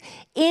deep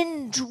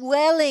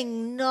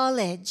indwelling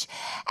knowledge.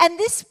 And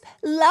this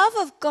love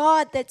of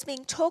God that's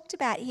being talked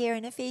about here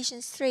in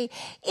Ephesians 3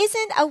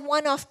 isn't a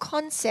one-off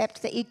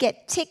concept that you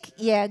get tick,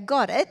 yeah,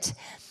 got it.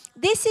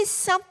 This is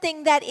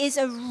something that is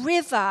a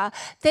river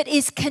that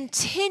is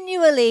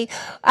continually,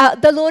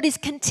 the Lord is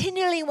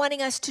continually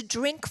wanting us to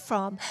drink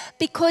from,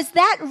 because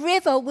that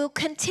river will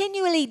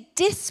continually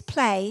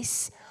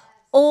displace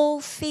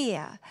all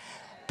fear.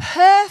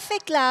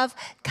 Perfect love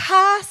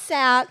casts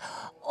out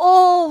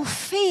all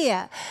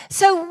fear.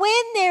 So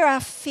when there are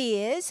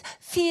fears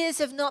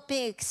of not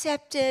being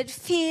accepted,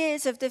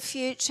 fears of the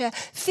future,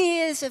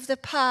 fears of the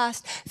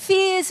past,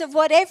 fears of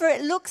whatever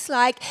it looks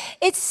like,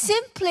 it's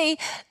simply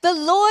the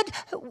Lord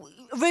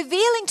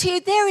revealing to you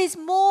there is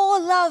more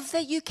love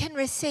that you can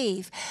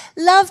receive.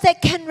 Love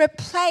that can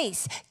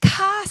replace,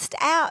 cast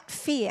out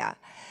fear.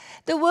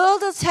 The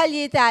world will tell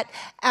you that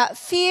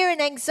fear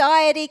and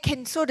anxiety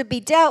can sort of be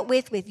dealt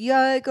with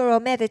yoga or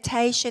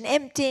meditation,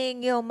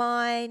 emptying your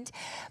mind.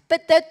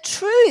 But the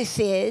truth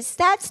is,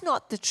 that's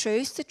not the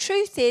truth. The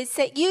truth is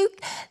that you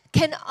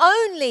can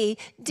only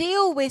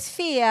deal with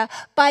fear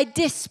by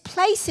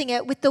displacing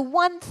it with the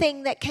one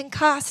thing that can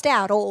cast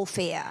out all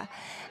fear.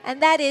 And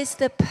that is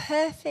the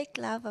perfect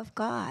love of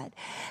God.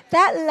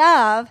 That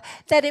love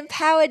that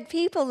empowered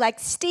people like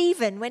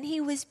Stephen when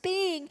he was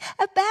being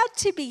about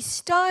to be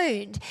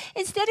stoned.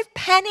 Instead of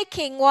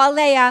panicking while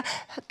they are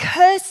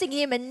cursing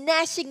him and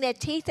gnashing their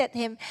teeth at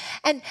him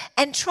and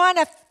trying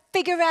to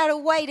figure out a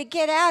way to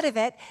get out of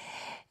it,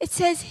 it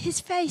says his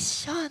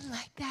face shone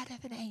like that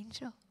of an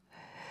angel.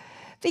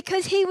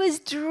 Because he was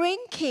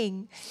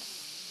drinking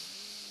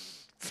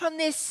from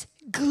this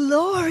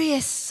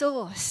glorious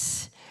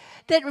source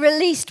that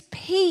released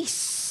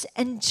peace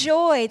and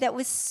joy that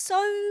was so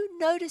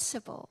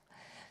noticeable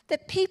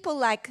that people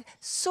like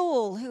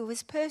Saul, who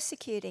was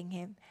persecuting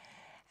him,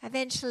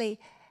 eventually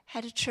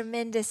had a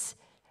tremendous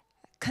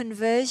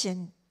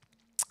conversion.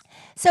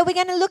 So we're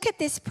going to look at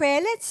this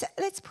prayer.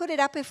 Let's put it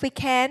up if we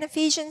can.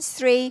 Ephesians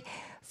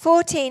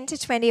 3:14 to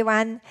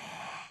 21.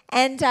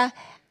 And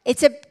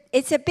it's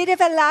a bit of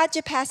a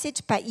larger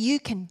passage, but you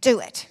can do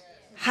it.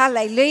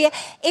 Hallelujah.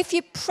 If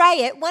you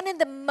pray it, one of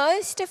the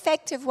most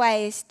effective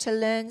ways to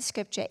learn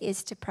Scripture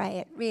is to pray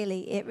it.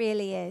 Really, it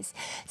really is.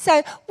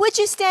 So would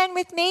you stand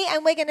with me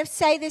and we're going to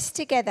say this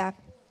together.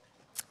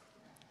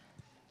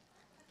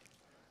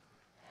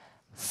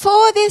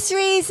 For this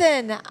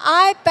reason,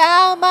 I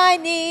bow my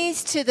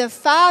knees to the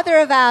Father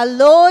of our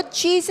Lord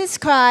Jesus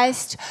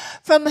Christ,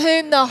 from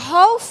whom the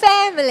whole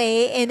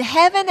family in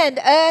heaven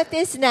and earth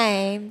is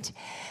named,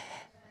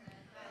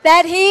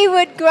 that he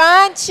would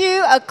grant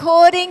you,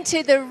 according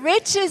to the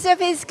riches of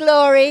his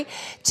glory,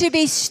 to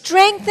be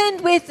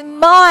strengthened with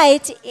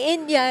might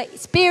in your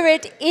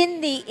spirit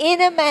in the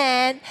inner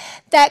man,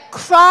 that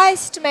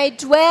Christ may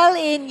dwell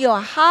in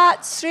your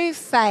hearts through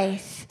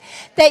faith,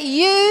 that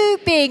you,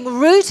 being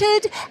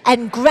rooted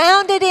and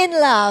grounded in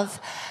love,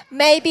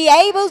 may be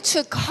able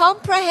to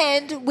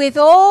comprehend with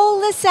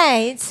all the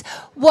saints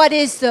what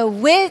is the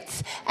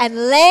width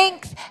and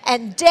length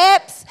and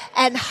depth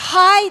and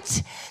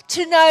height,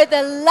 to know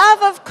the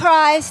love of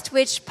Christ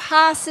which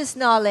passes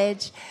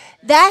knowledge,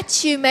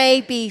 that you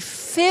may be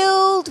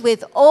filled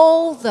with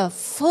all the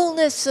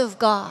fullness of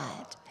God.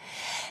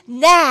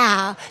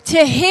 Now,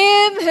 to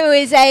him who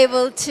is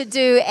able to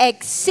do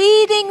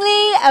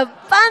exceedingly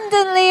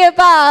abundantly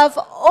above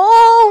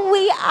all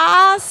we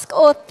ask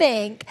or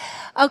think,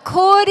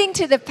 according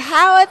to the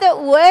power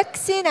that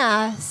works in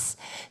us,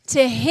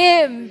 to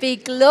him be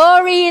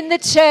glory in the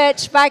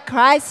church by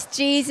Christ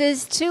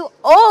Jesus to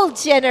all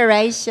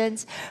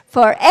generations,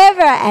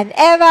 forever and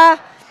ever.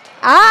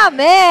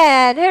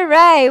 Amen.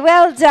 Hooray.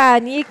 Well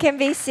done. You can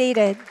be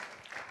seated.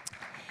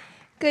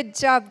 Good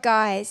job,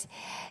 guys.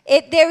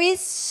 There is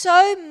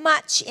so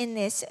much in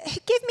this.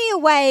 Give me a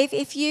wave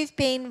if you've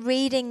been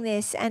reading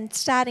this and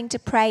starting to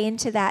pray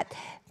into that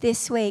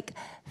this week.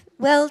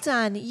 Well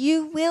done.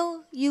 You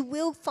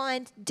will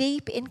find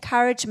deep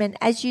encouragement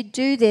as you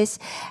do this,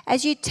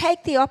 as you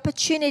take the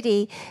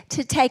opportunity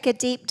to take a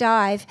deep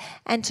dive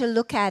and to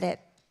look at it.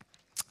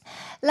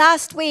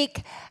 Last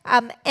week,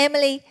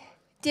 Emily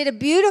did a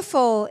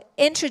beautiful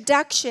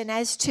introduction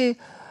as to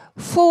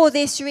for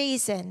this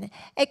reason,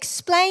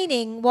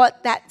 explaining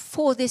what that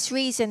for this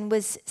reason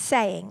was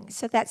saying.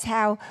 So that's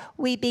how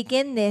we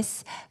begin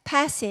this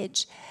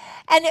passage.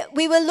 And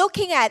we were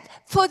looking at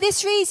for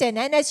this reason,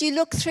 and as you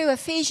look through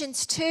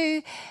Ephesians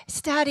 2,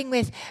 starting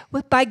with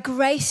by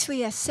grace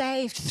we are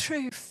saved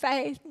through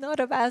faith, not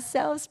of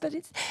ourselves, but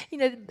it's,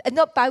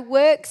 not by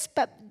works,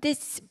 but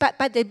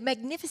by the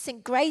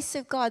magnificent grace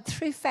of God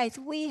through faith,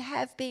 we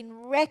have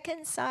been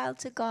reconciled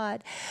to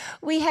God.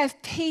 We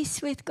have peace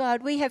with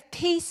God. We have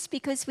peace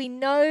because we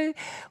know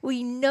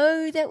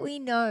that we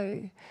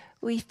know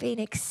we've been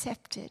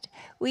accepted.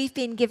 We've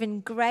been given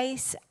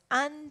grace,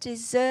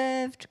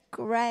 undeserved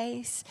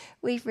grace.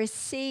 We've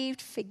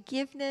received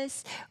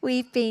forgiveness.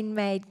 We've been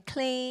made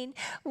clean.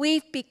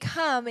 We've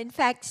become, in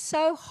fact,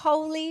 so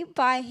holy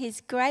by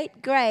his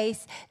great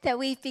grace that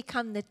we've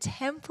become the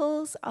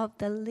temples of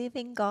the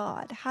living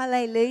God.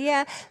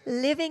 Hallelujah.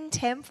 Living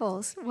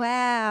temples.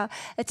 Wow.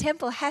 A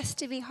temple has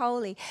to be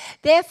holy.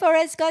 Therefore,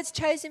 as God's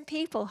chosen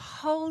people,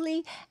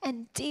 holy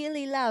and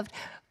dearly loved,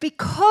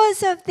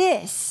 because of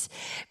this,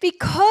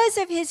 because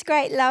of his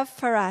great love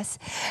for us,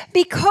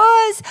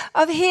 because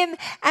of him,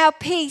 our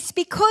peace,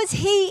 because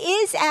he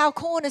is our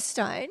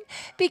cornerstone,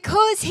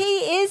 because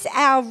he is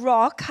our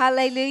rock,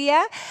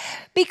 hallelujah,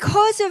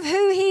 because of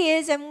who he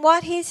is and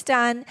what he's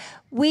done,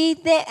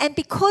 and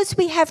because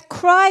we have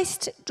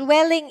Christ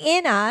dwelling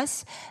in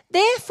us,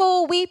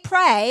 therefore we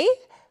pray,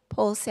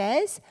 Paul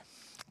says,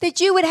 that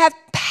you would have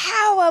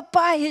power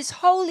by his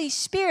Holy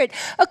Spirit,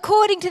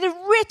 according to the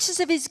riches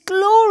of his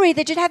glory,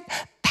 that you'd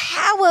have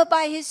power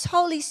by his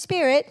Holy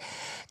Spirit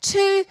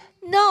to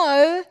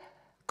know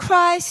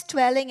Christ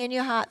dwelling in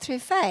your heart through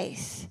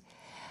faith.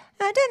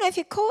 Now, I don't know if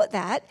you caught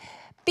that.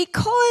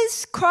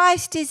 Because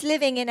Christ is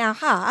living in our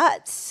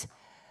hearts,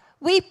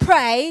 we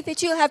pray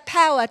that you'll have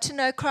power to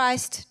know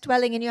Christ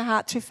dwelling in your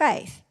heart through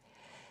faith.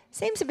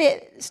 Seems a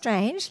bit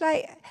strange,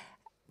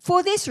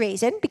 for this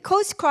reason,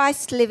 because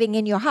Christ's living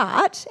in your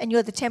heart and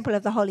you're the temple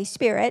of the Holy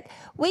Spirit,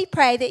 we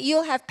pray that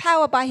you'll have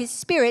power by his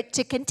Spirit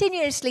to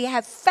continuously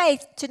have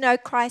faith to know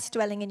Christ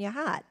dwelling in your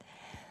heart.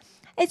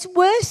 It's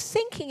worth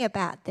thinking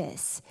about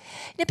this.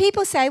 Now,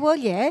 people say, well,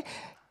 yeah,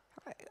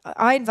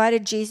 I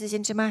invited Jesus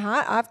into my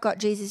heart. I've got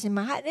Jesus in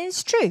my heart. And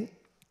it's true.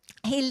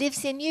 He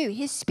lives in you.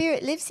 His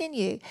Spirit lives in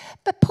you.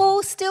 But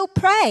Paul still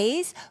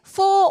prays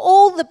for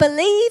all the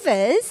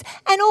believers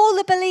and all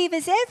the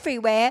believers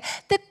everywhere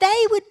that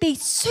they would be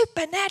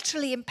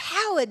supernaturally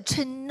empowered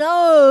to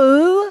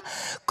know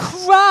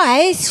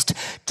Christ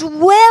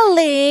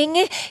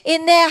dwelling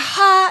in their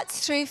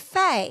hearts through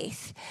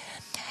faith.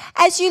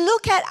 As you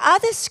look at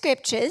other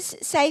scriptures,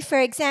 say, for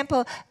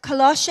example,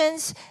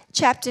 Colossians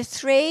chapter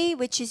 3,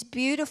 which is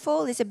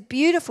beautiful. There's a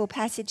beautiful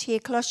passage here,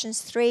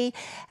 Colossians 3,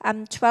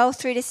 12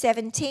 through to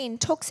 17,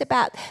 talks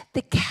about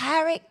the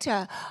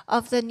character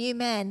of the new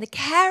man, the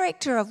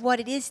character of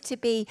what it is to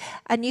be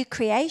a new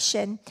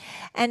creation.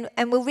 And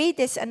we'll read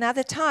this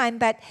another time,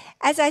 but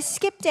as I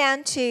skip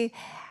down to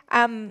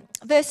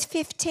verse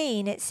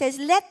 15, it says,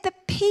 let the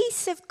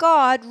peace of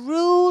God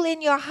rule in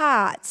your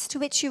hearts, to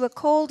which you were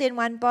called in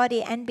one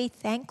body, and be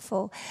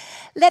thankful.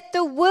 Let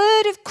the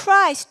word of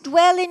Christ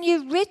dwell in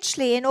you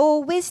richly in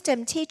all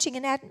wisdom, teaching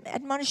and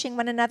admonishing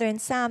one another in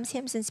psalms,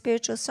 hymns, and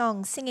spiritual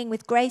songs, singing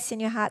with grace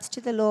in your hearts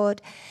to the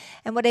Lord.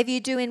 And whatever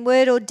you do in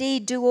word or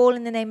deed, do all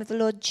in the name of the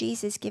Lord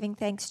Jesus, giving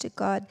thanks to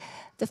God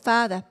the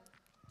Father.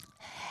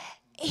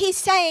 He's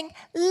saying,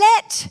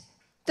 let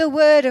the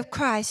word of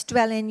Christ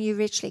dwell in you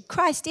richly.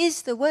 Christ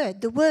is the word.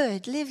 The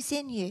word lives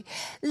in you.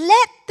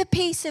 Let the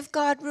peace of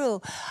God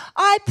rule.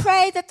 I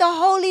pray that the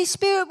Holy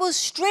Spirit will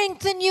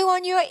strengthen you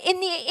in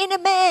the inner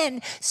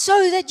man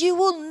so that you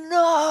will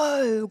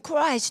know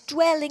Christ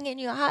dwelling in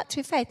your heart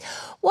through faith.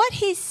 What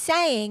he's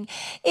saying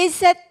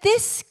is that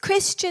this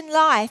Christian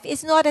life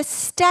is not a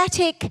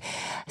static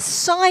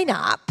sign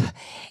up.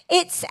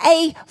 It's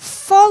a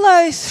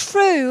follow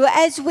through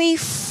as we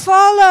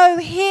follow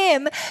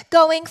him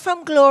going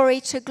from glory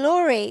to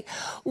glory.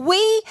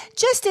 We,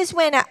 just as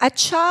when a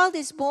child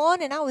is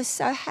born, and I was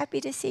so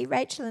happy to see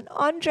Rachel and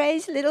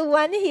Andre's little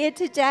one here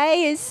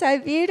today, is so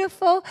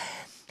beautiful.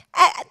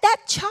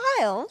 That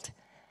child,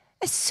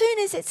 as soon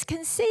as it's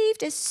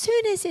conceived, as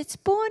soon as it's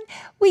born,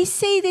 we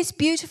see this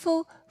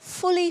beautiful,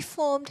 fully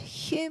formed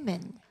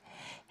human.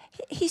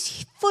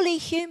 He's fully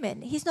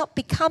human. He's not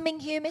becoming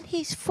human.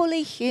 He's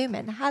fully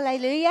human.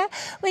 Hallelujah.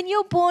 When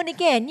you're born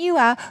again, you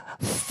are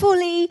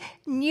fully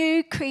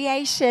new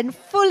creation,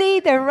 fully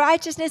the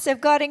righteousness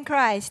of God in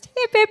Christ.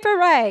 Hip, hip,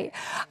 hooray.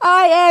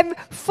 I am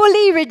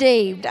fully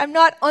redeemed. I'm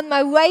not on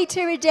my way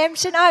to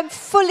redemption. I'm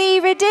fully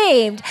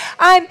redeemed.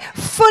 I'm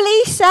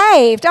fully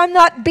saved. I'm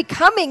not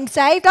becoming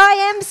saved. I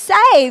am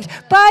saved.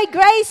 By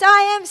grace,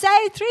 I am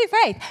saved through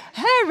faith.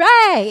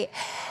 Hooray.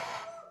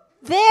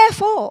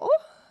 Therefore,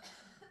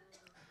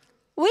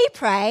 we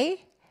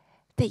pray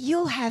that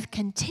you'll have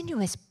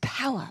continuous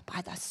power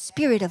by the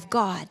Spirit of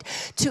God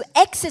to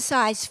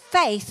exercise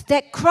faith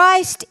that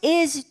Christ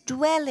is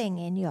dwelling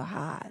in your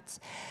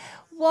hearts.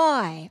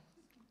 Why?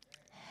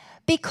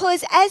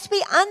 Because as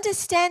we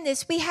understand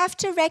this, we have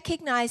to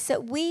recognize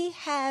that we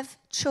have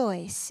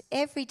choice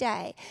every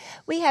day.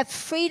 We have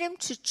freedom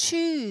to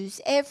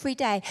choose every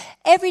day.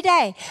 Every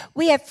day,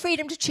 we have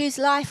freedom to choose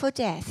life or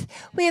death.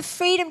 We have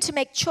freedom to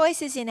make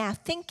choices in our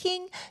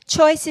thinking,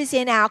 choices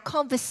in our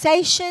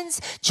conversations,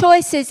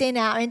 choices in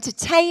our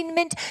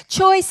entertainment,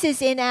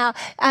 choices in our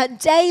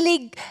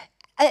daily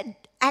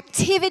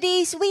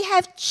activities. We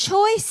have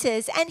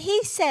choices. And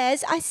he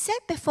says, I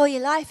set before you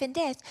life and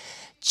death.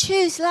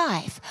 Choose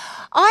life.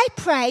 I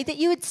pray that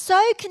you would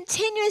so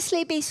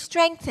continuously be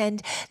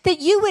strengthened that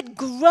you would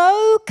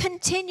grow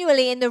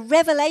continually in the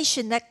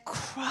revelation that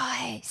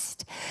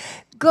Christ,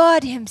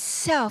 God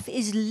himself,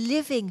 is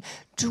living,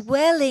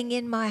 dwelling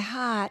in my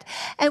heart.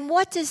 And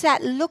what does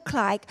that look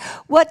like?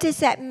 What does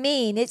that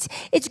mean?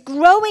 It's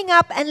growing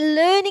up and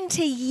learning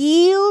to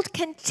yield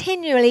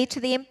continually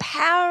to the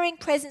empowering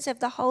presence of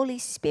the Holy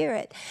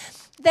Spirit.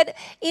 That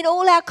in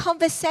all our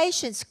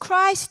conversations,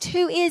 Christ,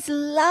 who is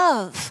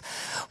love,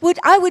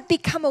 I would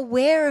become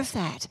aware of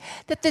that.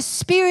 That the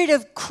Spirit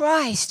of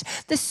Christ,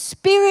 the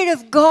Spirit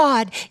of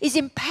God, is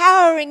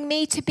empowering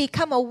me to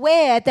become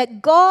aware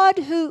that God,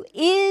 who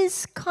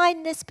is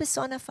kindness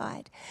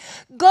personified,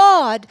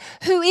 God,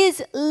 who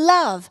is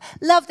love,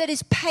 love that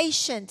is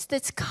patient,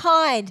 that's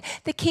kind,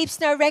 that keeps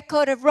no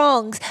record of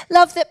wrongs,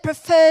 love that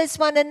prefers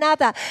one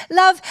another,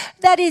 love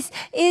that is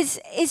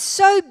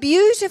so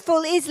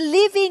beautiful, is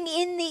living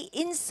in the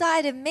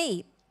inside of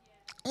me.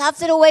 Love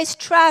that always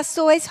trusts,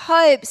 always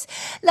hopes.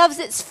 Love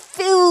that's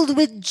filled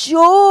with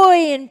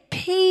joy and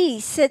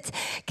peace. It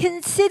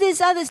considers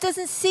others,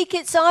 doesn't seek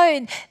its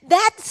own.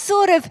 That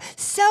sort of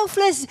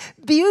selfless,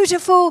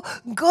 beautiful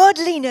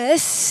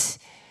godliness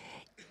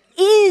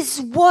is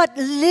what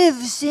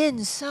lives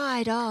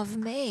inside of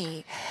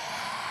me.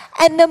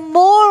 And the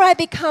more I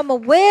become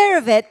aware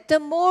of it,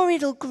 the more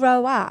it'll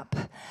grow up.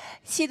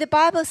 See, the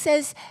Bible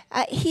says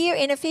here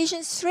in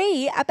Ephesians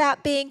 3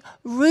 about being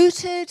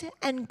rooted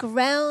and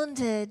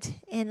grounded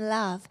in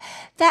love.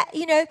 That,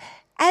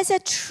 as a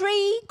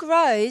tree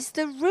grows,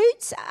 the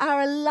roots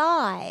are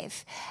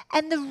alive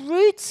and the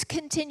roots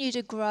continue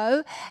to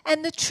grow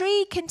and the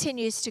tree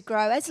continues to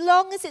grow. As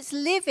long as it's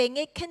living,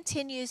 it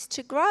continues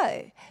to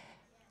grow.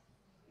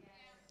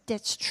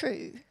 That's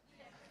true.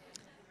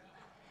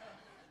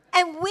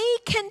 And we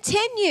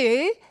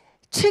continue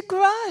to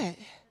grow.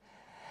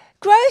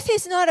 Growth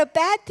is not a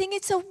bad thing,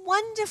 it's a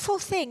wonderful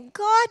thing.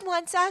 God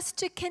wants us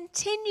to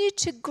continue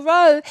to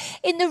grow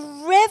in the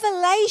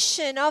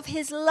revelation of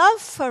his love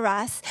for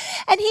us.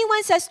 And he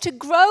wants us to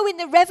grow in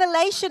the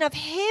revelation of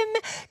him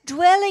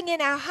dwelling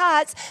in our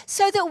hearts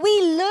so that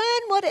we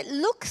learn what it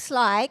looks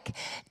like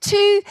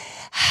to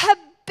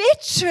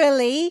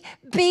habitually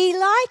be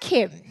like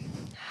him.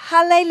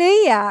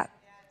 Hallelujah.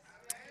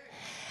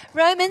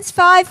 Romans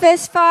 5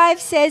 verse 5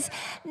 says,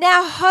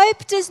 now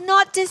hope does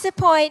not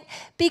disappoint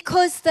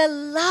because the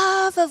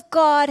love of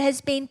God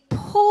has been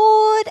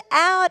poured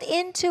out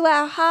into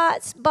our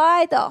hearts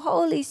by the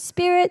Holy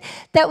Spirit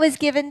that was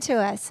given to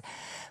us.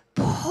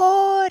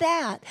 Poured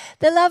out.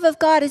 The love of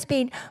God has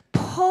been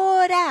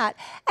poured out.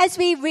 As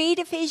we read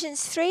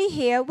Ephesians 3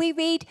 here, we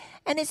read,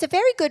 and it's a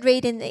very good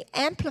read in the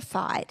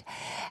Amplified,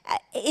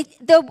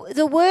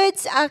 the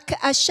words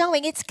are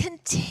showing it's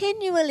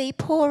continually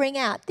pouring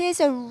out.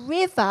 There's a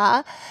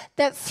river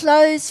that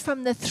flows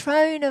from the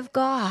throne of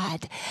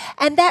God.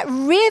 And that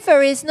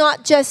river is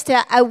not just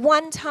a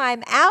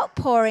one-time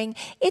outpouring.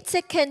 It's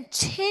a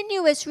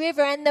continuous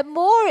river. And the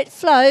more it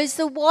flows,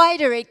 the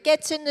wider it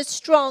gets and the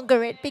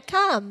stronger it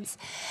becomes.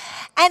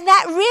 And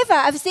that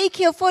river,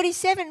 Ezekiel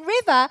 47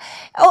 river,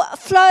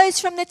 flows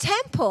from the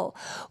temple.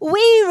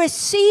 We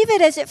receive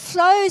it as it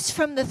flows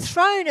from the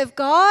throne of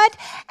God,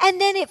 and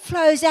then it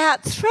flows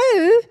out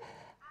through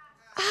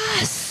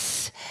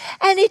us.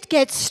 And it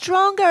gets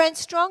stronger and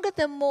stronger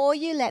the more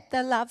you let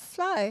the love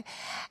flow.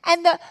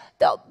 And the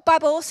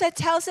Bible also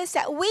tells us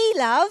that we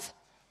love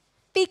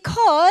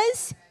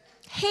because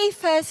he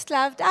first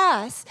loved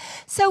us.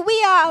 So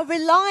we are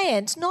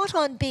reliant not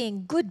on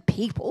being good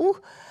people,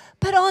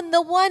 but on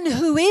the one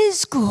who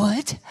is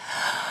good,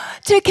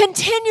 to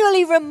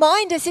continually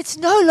remind us it's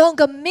no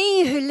longer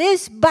me who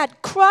lives,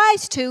 but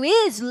Christ who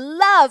is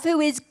love, who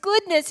is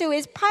goodness, who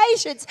is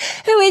patience,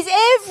 who is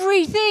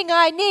everything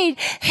I need.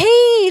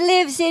 He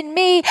lives in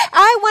me.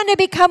 I want to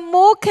become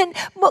more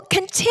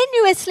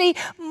continuously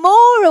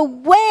more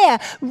aware,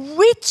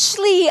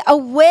 richly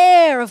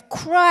aware of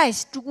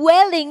Christ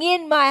dwelling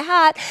in my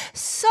heart,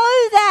 so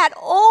that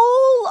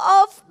all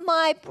of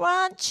my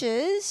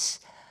branches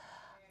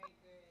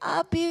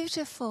are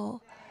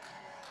beautiful.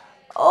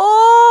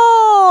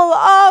 All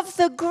of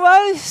the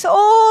growth,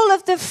 all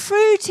of the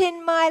fruit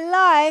in my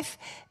life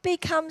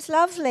becomes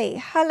lovely.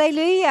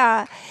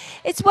 Hallelujah.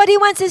 It's what he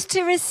wants us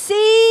to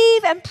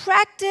receive and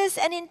practice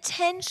and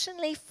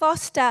intentionally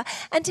foster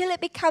until it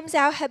becomes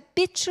our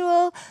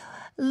habitual,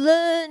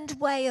 learned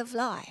way of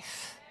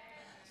life.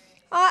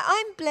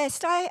 I'm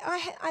blessed.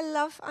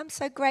 I'm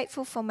so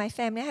grateful for my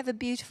family. I have a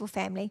beautiful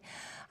family.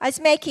 I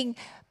was making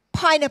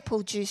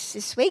pineapple juice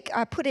this week.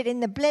 I put it in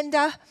the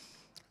blender,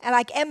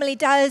 like Emily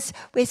does,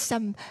 with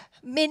some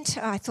mint.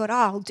 I thought, oh,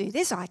 I'll do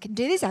this. I can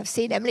do this. I've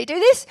seen Emily do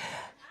this.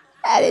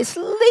 And it's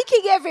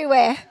leaking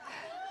everywhere.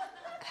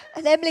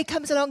 And Emily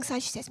comes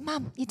alongside. She says,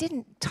 Mum, you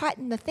didn't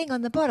tighten the thing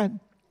on the bottom.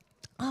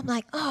 I'm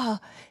like, oh.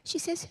 She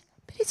says,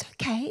 but it's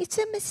okay. It's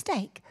a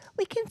mistake.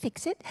 We can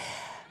fix it.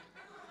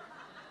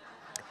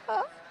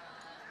 Oh.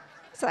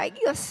 It's like,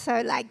 you're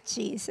so like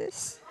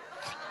Jesus.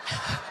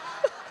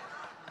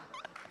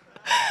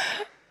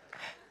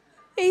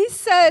 He's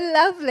so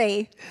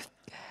lovely.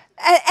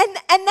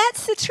 And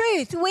that's the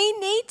truth. We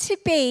need to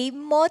be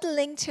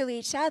modeling to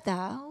each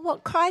other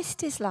what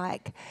Christ is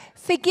like.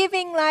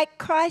 Forgiving like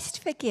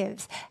Christ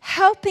forgives.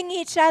 Helping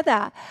each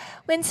other.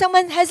 When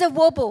someone has a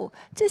wobble,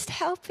 just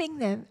helping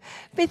them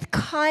with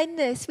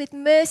kindness, with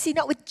mercy,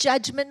 not with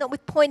judgment, not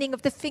with pointing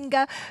of the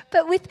finger,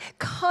 but with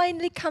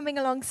kindly coming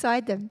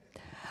alongside them.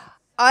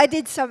 I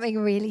did something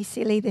really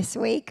silly this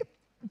week,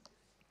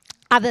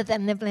 other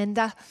than the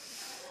blender.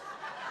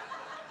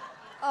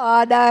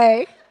 Oh,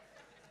 no.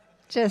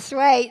 Just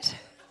wait.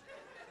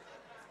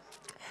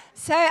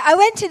 So I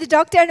went to the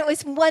doctor and it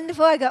was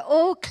wonderful. I got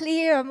all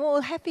clear. I'm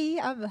all happy.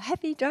 I'm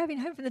happy driving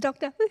home from the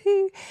doctor.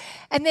 Woohoo.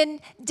 And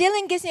then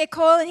Dylan gives me a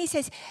call and he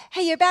says,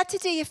 hey, you're about to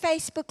do your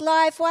Facebook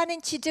Live. Why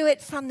don't you do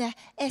it from the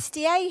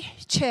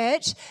SDA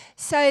church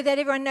so that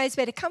everyone knows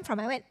where to come from?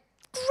 I went,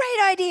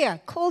 great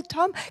idea. Called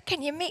Tom.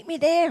 Can you meet me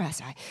there?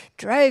 So I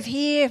drove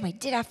here and we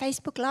did our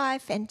Facebook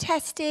Live.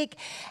 Fantastic.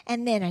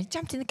 And then I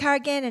jumped in the car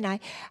again and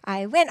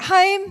I went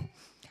home.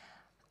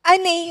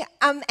 And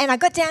I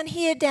got down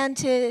here, down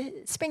to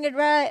Springwood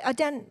Road,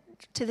 down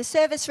to the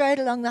service road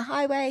along the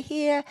highway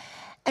here.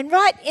 And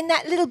right in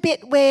that little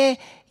bit where,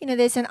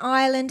 there's an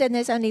island and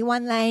there's only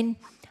one lane,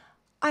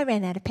 I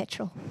ran out of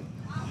petrol.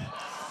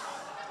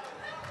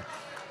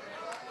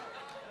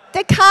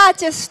 The car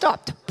just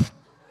stopped.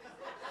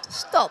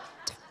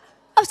 Stopped.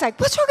 I was like,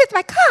 what's wrong with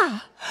my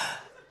car?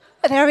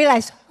 And then I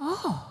realised,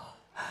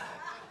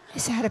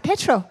 it's out of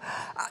petrol.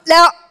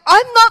 Now,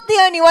 I'm not the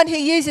only one who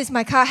uses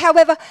my car,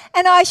 however,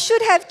 and I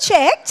should have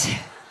checked.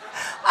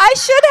 I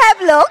should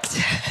have looked.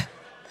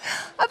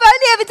 I've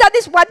only ever done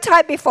this one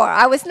time before.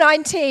 I was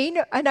 19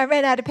 and I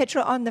ran out of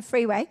petrol on the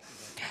freeway.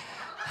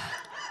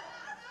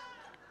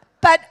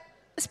 But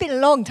it's been a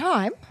long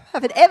time. I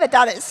haven't ever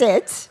done it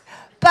since.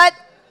 But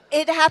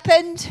it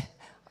happened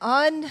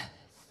on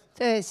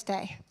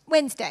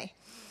Wednesday.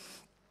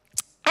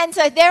 And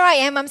so there I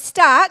am, I'm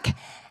stuck,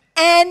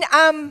 and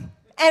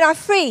I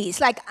freeze,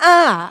 like,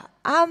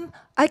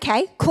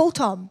 okay, call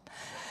Tom.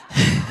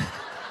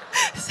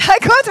 So I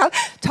call Tom.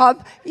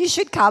 Tom, you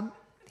should come.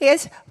 He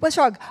goes, what's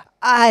wrong?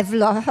 I've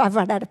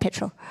run out of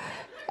petrol.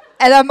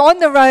 And I'm on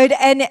the road,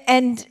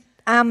 and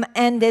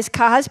there's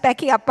cars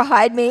backing up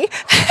behind me.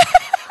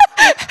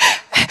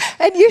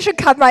 And you should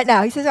come right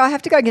now. He says, I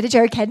have to go and get a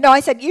jerry can. No,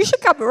 I said, you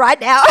should come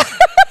right now.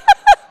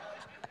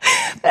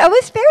 But I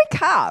was very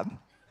calm.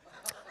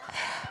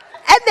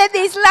 And then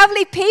these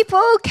lovely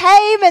people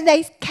came and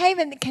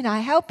can I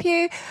help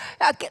you?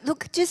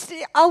 Look,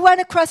 I'll run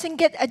across and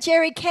get a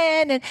jerry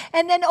can.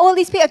 And then all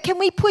these people, can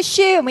we push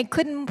you? And we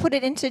couldn't put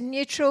it into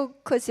neutral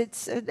because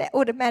it's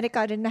automatic.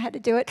 I didn't know how to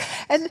do it.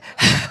 And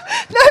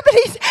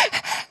nobody's...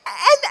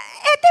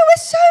 And there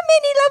were so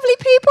many lovely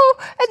people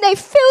and they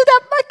filled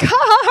up my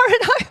car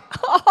and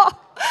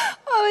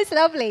it was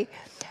lovely.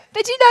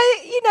 But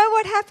you know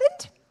what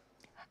happened?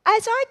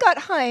 As I got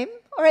home,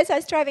 or as I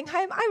was driving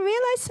home, I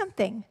realised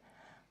something.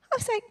 I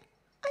was like,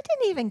 I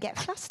didn't even get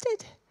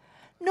flustered.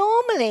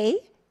 Normally,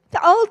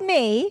 the old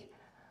me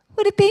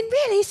would have been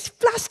really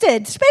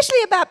flustered,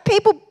 especially about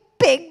people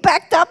being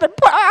backed up and...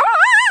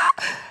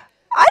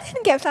 I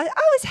didn't get flustered.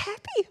 I was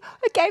happy.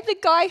 I gave the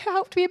guy who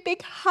helped me a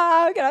big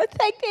hug and I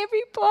thanked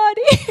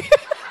everybody.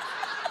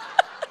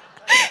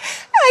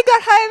 I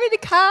got home in the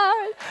car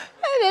and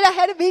then I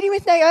had a meeting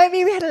with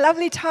Naomi. We had a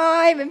lovely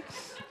time.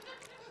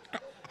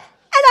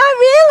 And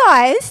I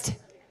realised,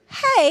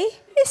 hey,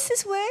 this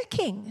is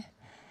working.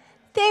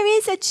 There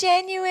is a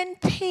genuine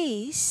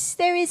peace.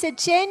 There is a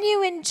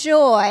genuine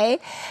joy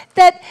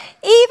that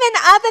even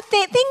other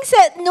things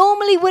that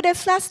normally would have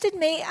flustered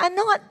me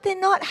they're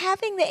not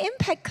having the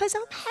impact because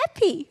I'm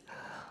happy.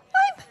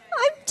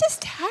 I'm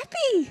just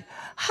happy.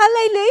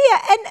 Hallelujah.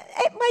 And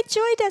my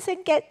joy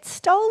doesn't get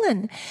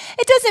stolen.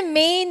 It doesn't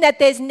mean that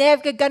there's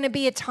never going to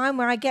be a time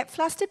where I get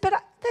flustered, but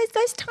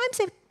those times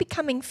are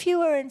becoming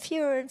fewer and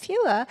fewer and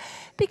fewer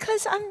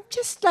because I'm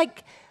just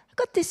like, I've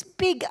got this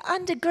big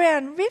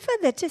underground river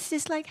that just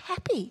is like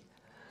happy.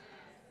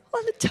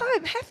 All the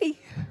time happy.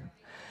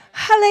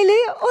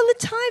 Hallelujah. All the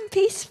time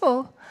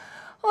peaceful.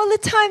 All the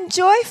time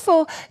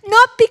joyful.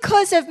 Not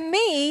because of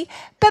me,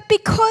 but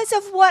because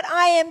of what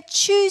I am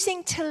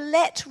choosing to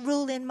let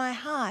rule in my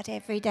heart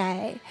every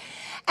day.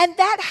 And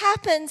that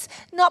happens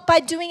not by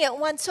doing it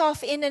once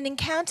off in an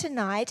encounter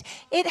night.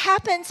 It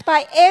happens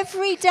by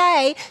every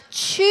day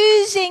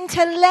choosing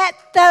to let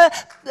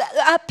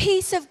a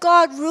peace of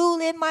God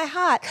rule in my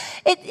heart.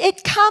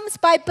 It comes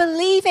by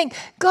believing,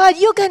 God,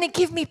 you're going to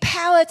give me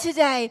power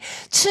today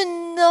to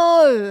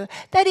know.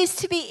 That is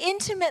to be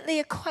intimately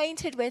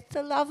acquainted with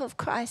the love of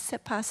Christ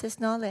that passes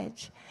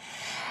knowledge.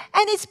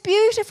 And it's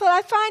beautiful.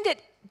 I find it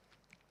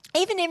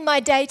even in my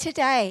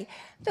day-to-day.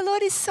 The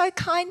Lord is so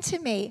kind to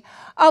me.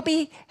 I'll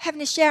be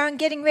having a shower and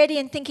getting ready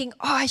and thinking,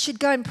 oh, I should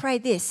go and pray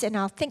this. And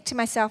I'll think to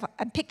myself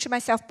and picture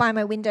myself by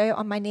my window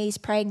on my knees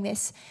praying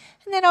this.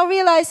 And then I'll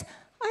realize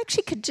I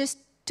actually could just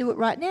do it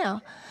right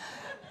now.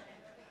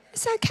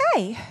 It's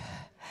okay.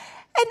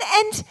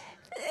 And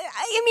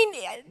I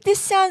mean, this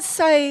sounds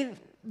so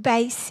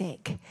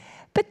basic.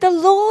 But the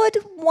Lord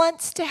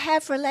wants to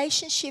have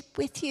relationship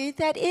with you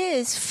that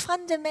is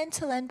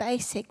fundamental and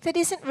basic, that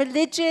isn't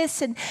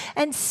religious and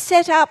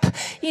set up,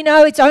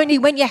 it's only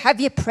when you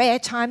have your prayer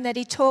time that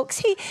he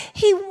talks.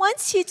 He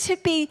wants you to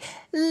be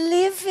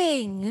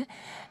living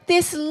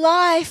this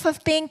life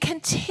of being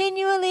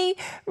continually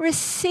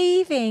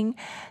receiving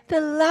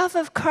the love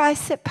of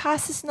Christ that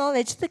passes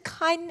knowledge, the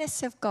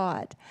kindness of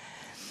God.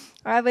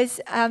 I was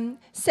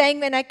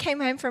saying when I came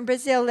home from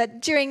Brazil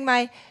that during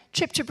my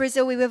trip to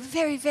Brazil, we were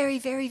very, very,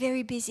 very,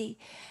 very busy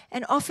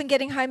and often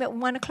getting home at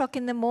 1 o'clock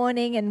in the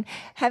morning and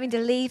having to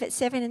leave at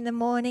 7 in the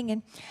morning.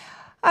 And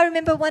I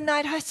remember one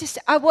night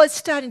I was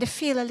starting to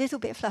feel a little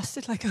bit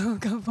flustered, like, oh, I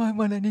can't find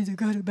one. I need to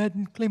go to bed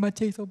and clean my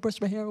teeth or brush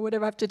my hair or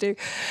whatever I have to do.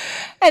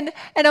 And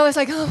I was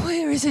like, oh,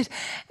 where is it?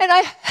 And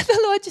the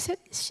Lord just said,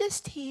 it's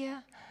just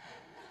here.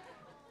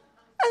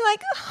 I'm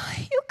like, oh,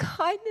 your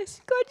kindness.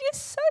 God, you're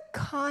so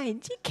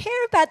kind. You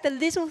care about the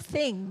little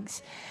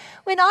things.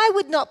 When I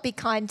would not be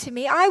kind to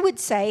me, I would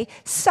say,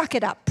 suck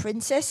it up,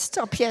 princess.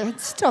 Stop your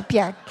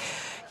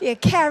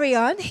carry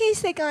on.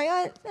 He's the guy,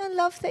 I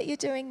love that you're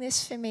doing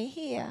this for me.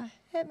 Here,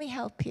 let me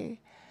help you.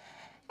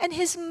 And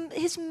his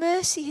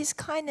mercy, his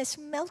kindness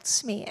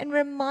melts me and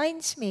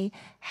reminds me,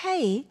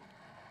 hey,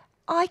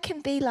 I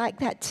can be like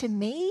that to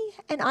me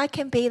and I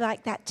can be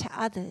like that to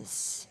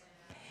others.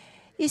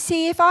 You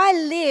see, if I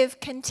live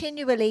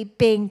continually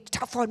being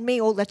tough on me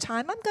all the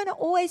time, I'm going to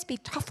always be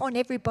tough on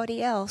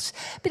everybody else.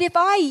 But if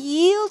I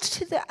yield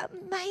to the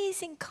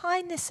amazing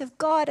kindness of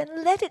God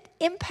and let it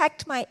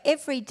impact my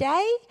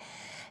everyday,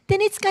 then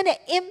it's going to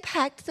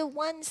impact the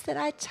ones that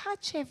I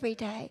touch every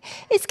day.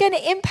 It's going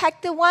to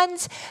impact the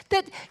ones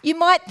that you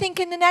might think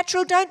in the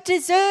natural don't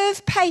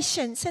deserve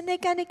patience, and they're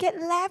going to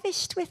get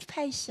lavished with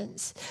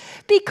patience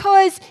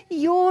because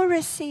you're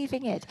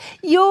receiving it.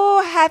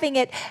 You're having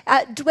it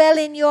dwell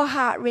in your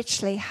heart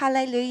richly.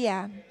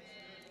 Hallelujah.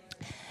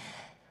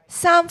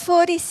 Psalm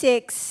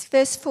 46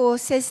 verse 4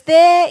 says,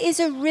 there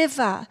is a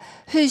river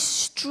whose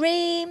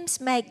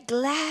streams make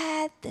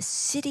glad the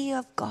city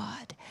of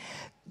God.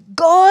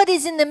 God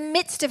is in the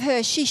midst of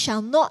her. She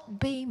shall not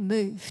be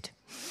moved.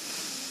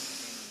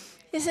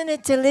 Isn't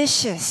it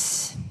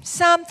delicious?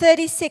 Psalm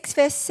 36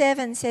 verse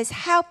 7 says,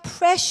 how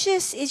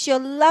precious is your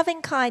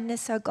loving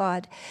kindness, O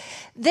God.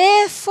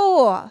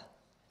 Therefore,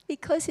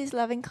 because his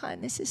loving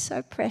kindness is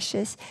so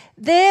precious,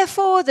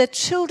 therefore the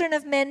children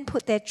of men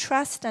put their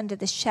trust under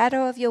the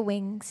shadow of your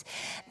wings.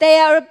 They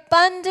are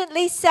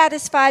abundantly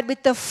satisfied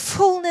with the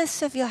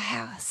fullness of your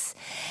house.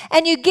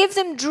 And you give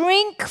them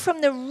drink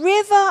from the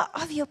river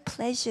of your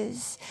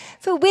pleasures.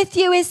 For with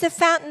you is the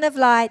fountain of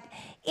light.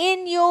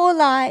 In your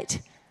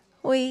light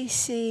we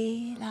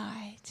see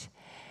light.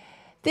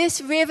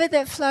 This river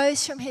that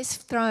flows from his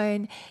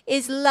throne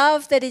is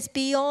love that is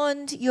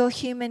beyond your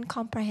human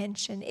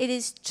comprehension. It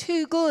is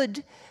too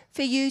good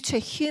for you to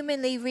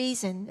humanly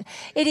reason.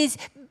 It is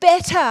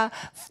better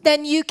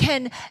than you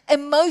can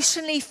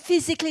emotionally,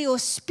 physically, or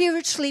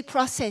spiritually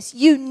process.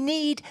 You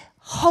need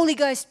Holy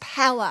Ghost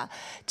power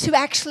to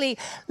actually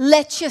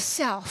let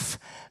yourself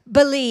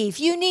believe.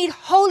 You need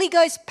Holy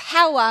Ghost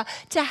power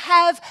to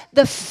have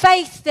the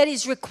faith that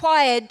is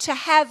required to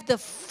have the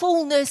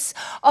fullness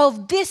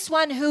of this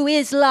one who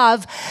is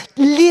love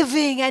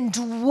living and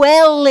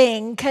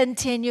dwelling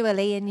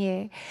continually in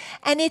you.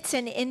 And it's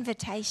an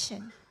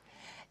invitation.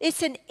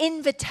 It's an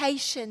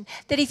invitation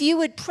that if you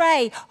would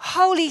pray,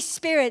 Holy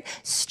Spirit,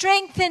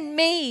 strengthen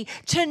me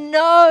to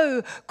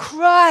know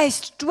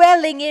Christ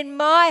dwelling in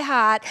my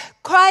heart,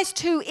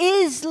 Christ who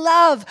is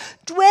love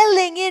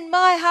dwelling in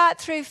my heart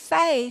through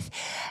faith.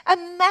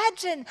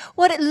 Imagine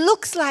what it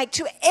looks like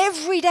to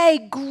every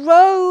day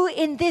grow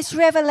in this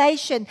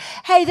revelation.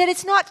 Hey, that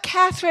it's not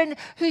Katherine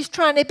who's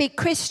trying to be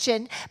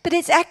Christian, but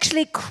it's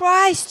actually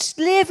Christ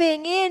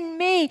living in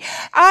me.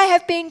 I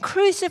have been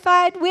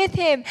crucified with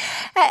him.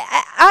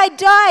 I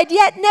died,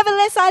 yet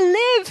nevertheless I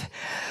live.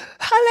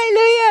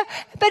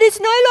 Hallelujah. But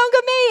it's no longer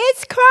me.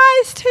 It's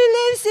Christ who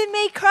lives in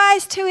me.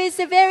 Christ who is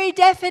the very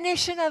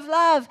definition of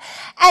love.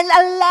 And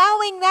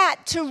allowing that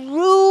to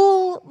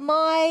rule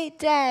my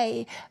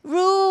day,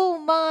 rule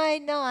my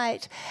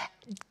night,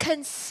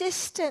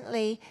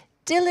 consistently,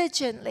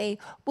 diligently,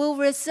 will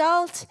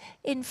result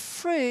in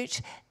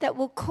fruit that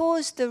will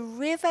cause the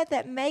river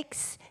that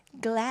makes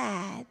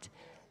glad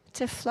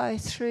to flow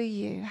through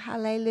you.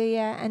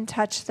 Hallelujah. And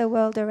touch the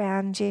world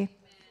around you.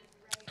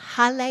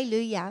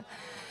 Hallelujah.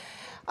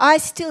 I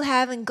still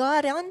haven't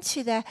got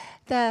onto the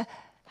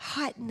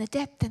height and the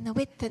depth and the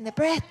width and the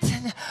breadth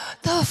and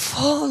the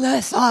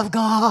fullness of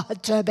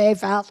God to be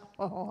felt.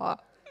 Oh,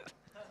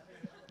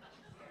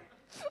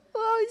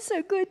 it's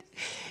so good.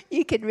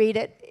 You can read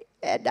it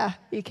and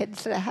you can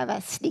sort of have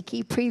a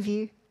sneaky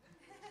preview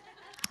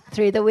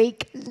through the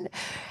week.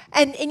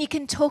 And you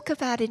can talk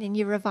about it in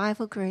your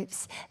revival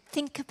groups.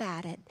 Think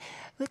about it.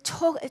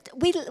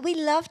 We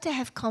love to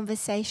have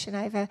conversation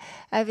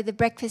over the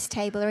breakfast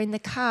table or in the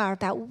car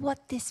about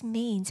what this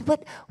means.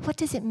 What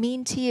does it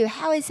mean to you?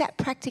 How is that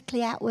practically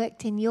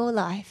outworked in your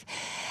life?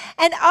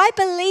 And I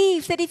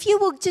believe that if you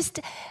will just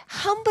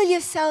humble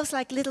yourselves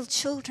like little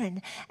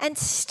children and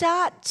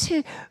start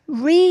to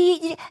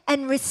read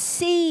and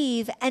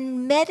receive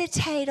and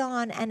meditate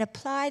on and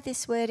apply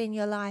this word in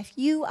your life,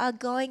 you are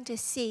going to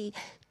see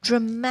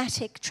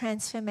dramatic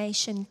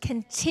transformation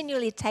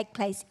continually take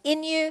place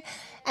in you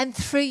and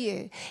through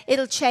you.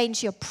 It'll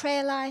change your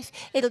prayer life.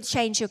 It'll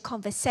change your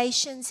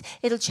conversations.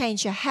 It'll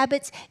change your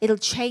habits. It'll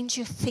change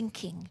your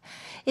thinking.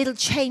 It'll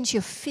change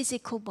your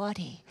physical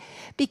body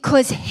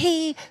because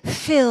He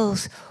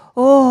fills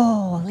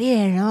all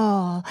in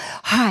all.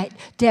 Height,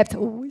 depth.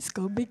 Oh, it's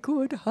going to be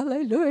good.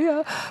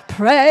 Hallelujah.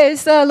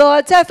 Praise the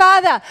Lord. So,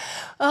 Father,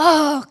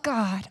 oh,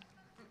 God,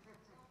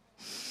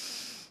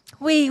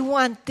 we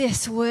want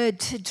this word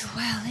to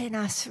dwell in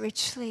us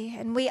richly.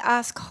 And we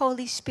ask,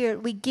 Holy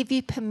Spirit, we give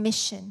you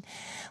permission.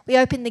 We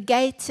open the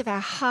gates of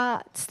our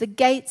hearts, the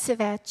gates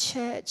of our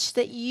church,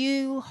 that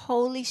you,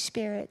 Holy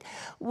Spirit,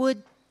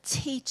 would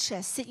teach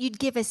us, that you'd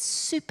give us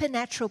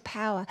supernatural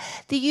power,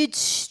 that you'd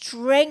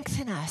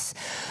strengthen us,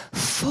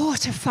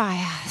 fortify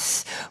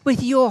us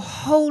with your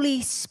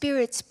Holy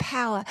Spirit's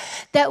power,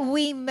 that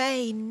we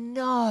may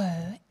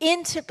know,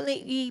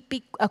 intimately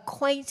be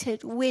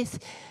acquainted with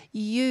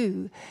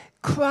you,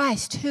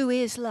 Christ who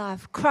is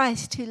love,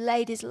 Christ who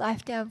laid his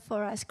life down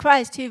for us,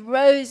 Christ who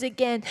rose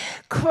again,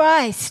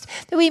 Christ,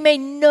 that we may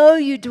know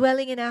you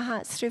dwelling in our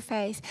hearts through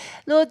faith.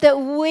 Lord, that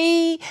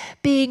we,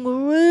 being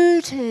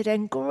rooted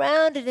and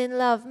grounded in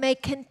love, may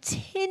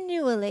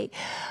continually,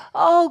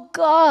 oh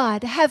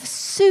God, have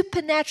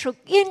supernatural,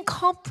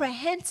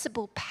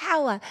 incomprehensible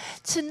power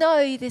to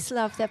know this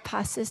love that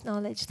passes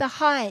knowledge, the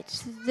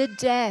height, the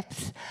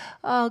depth.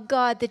 Oh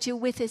God, that you're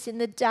with us in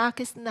the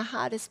darkest and the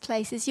hardest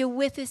places. You're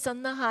with us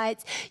on the heights.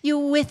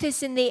 You're with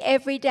us in the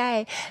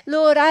everyday.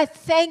 Lord, I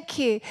thank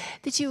you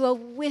that you are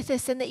with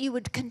us and that you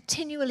would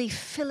continually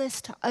fill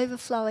us to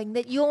overflowing,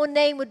 that your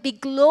name would be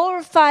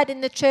glorified in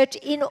the church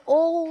in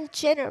all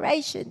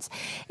generations.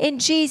 In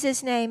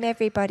Jesus' name,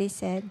 everybody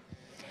said,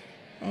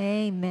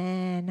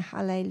 amen.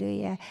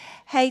 Hallelujah.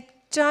 Hey,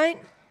 don't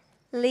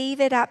leave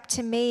it up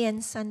to me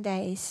and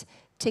Sundays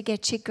to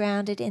get you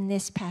grounded in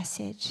this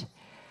passage.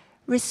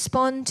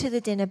 Respond to the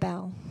dinner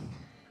bell.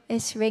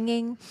 It's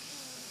ringing.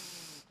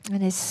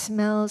 And it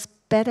smells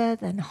better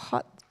than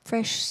hot,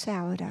 fresh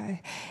sourdough.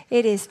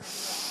 It is.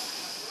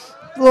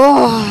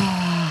 Oh,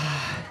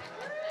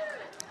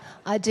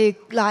 I do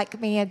like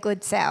me a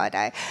good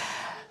sourdough.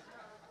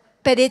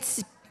 But it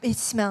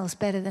smells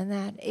better than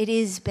that. It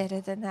is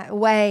better than that.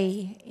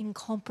 Way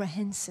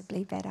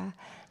incomprehensibly better.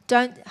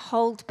 Don't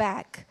hold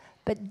back,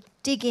 but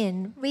dig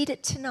in. Read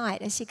it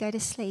tonight as you go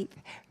to sleep.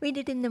 Read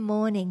it in the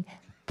morning.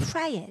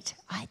 Pray it.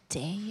 I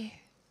dare you.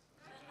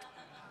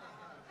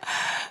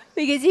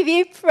 Because if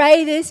you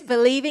pray this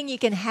believing you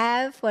can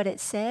have what it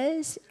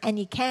says, and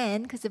you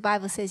can, because the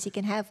Bible says you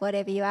can have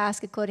whatever you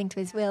ask according to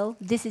his will,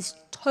 this is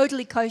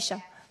totally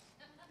kosher.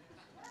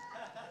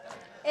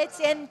 It's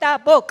in the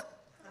book.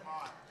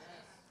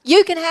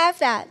 You can have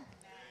that.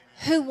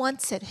 Who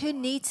wants it? Who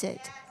needs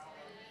it?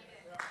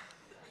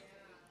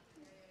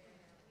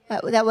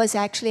 That was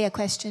actually a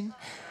question.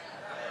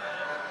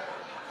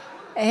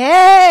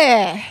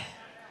 Yeah.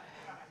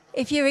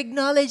 If you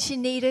acknowledge you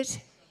need it,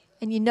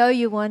 and you know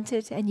you want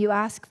it, and you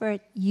ask for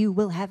it, you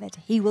will have it.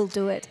 He will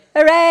do it.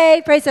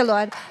 Hooray! Praise the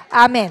Lord.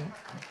 Amen.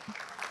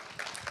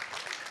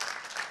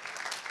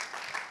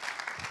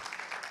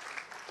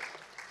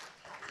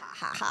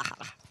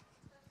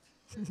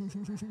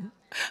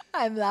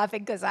 I'm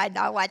laughing because I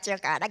know what you're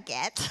going to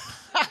get.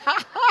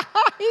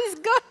 He's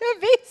going to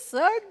be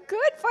so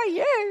good for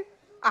you.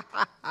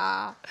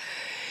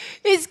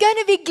 It's going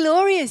to be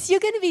glorious. You're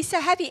going to be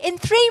so happy. In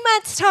 3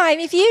 months' time,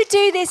 if you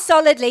do this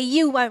solidly,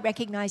 you won't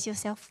recognize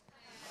yourself.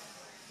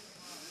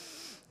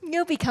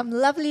 You'll become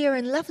lovelier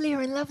and lovelier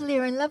and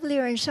lovelier and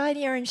lovelier and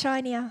shinier and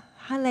shinier.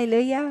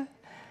 Hallelujah.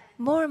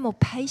 More and more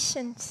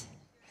patient.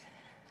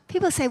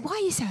 People say, why are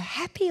you so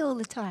happy all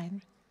the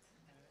time?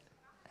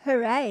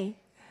 Hooray.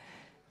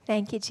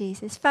 Thank you,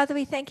 Jesus. Father,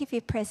 we thank you for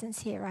your presence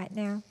here right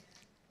now.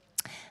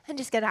 I'm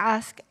just going to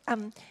ask,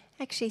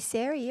 actually,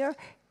 Sarah,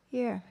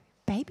 you're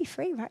baby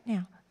free right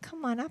now.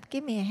 Come on up,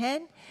 give me a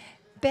hand.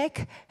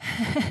 Beck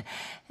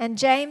and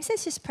James,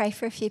 let's just pray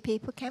for a few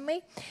people, can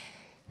we?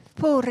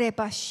 Thank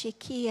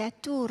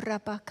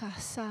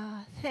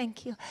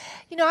you.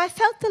 You know, I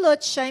felt the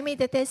Lord show me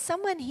that there's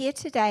someone here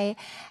today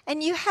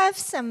and you have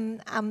some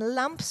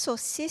lumps or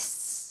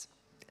cysts.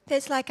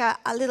 There's like a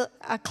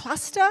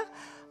cluster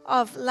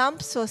of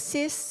lumps or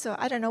cysts, or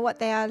I don't know what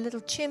they are,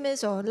 little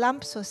tumors or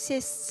lumps or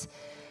cysts.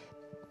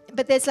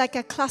 But there's like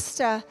a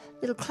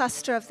little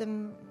cluster of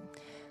them,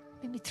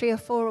 maybe 3 or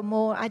 4 or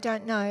more, I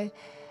don't know.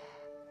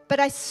 But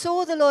I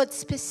saw the Lord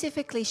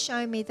specifically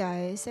show me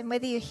those. And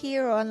whether you're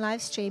here or on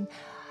live stream,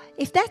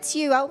 if that's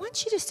you, I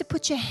want you just to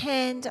put your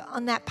hand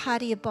on that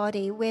part of your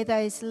body where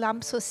those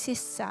lumps or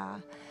cysts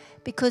are.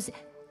 Because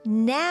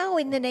now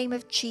in the name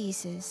of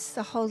Jesus,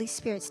 the Holy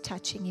Spirit's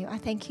touching you. I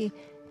thank you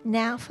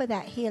now for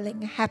that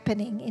healing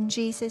happening in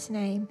Jesus'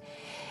 name.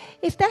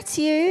 If that's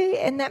you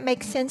and that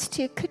makes sense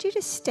to you, could you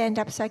just stand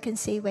up so I can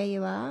see where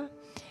you are?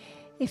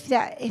 If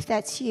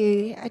that's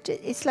you,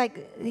 it's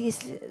like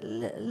these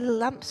little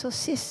lumps or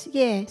cysts,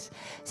 yes.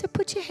 So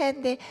put your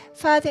hand there.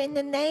 Father, in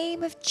the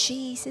name of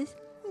Jesus,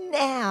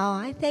 now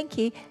I thank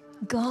you,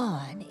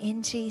 gone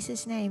in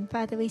Jesus' name.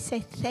 Father, we say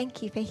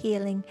thank you for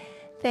healing.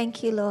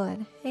 Thank you,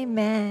 Lord.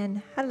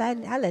 Amen.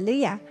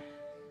 Hallelujah.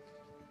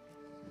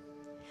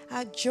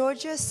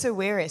 Georgia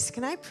Sawiris,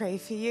 can I pray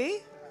for you?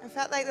 I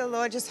felt like the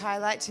Lord just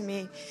highlight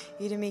you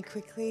to me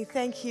quickly.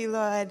 Thank you,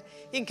 Lord.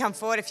 You can come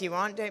forward if you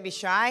want. Don't be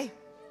shy.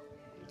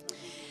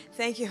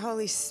 Thank you,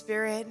 Holy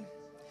Spirit.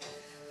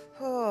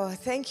 Oh,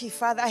 thank you,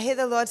 Father. I hear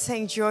the Lord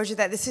saying, Georgia,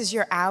 that this is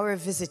your hour of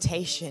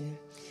visitation.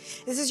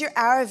 This is your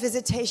hour of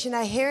visitation.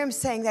 I hear him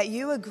saying that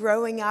you are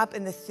growing up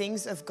in the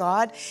things of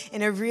God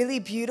in a really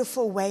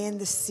beautiful way in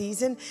this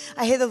season.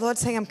 I hear the Lord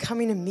saying, I'm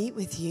coming to meet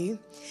with you.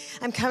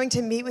 I'm coming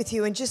to meet with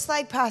you. And just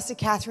like Pastor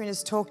Katherine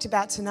has talked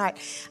about tonight,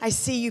 I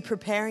see you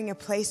preparing a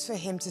place for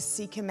him to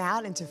seek him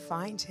out and to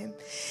find him.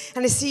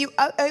 And I see you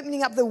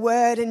opening up the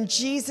word and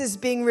Jesus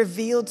being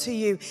revealed to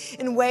you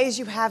in ways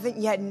you haven't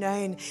yet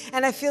known.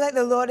 And I feel like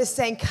the Lord is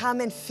saying,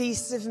 come and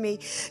feast of me.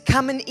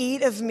 Come and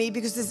eat of me,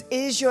 because this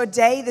is your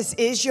day. This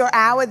is your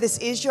hour. This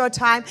is your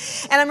time.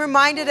 And I'm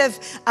reminded of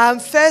 1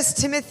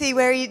 Timothy,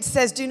 where he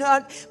says,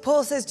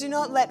 Paul says, do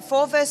not let,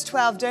 4 verse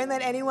 12, don't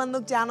let anyone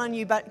look down on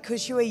you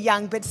because you are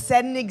young, but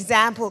set an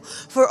example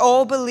for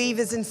all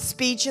believers in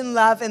speech and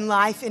love and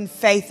life, in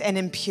faith and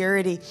in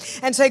purity.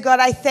 And so, God,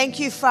 I thank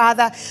you,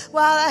 Father.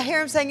 Well, I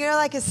hear him saying, you're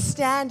like a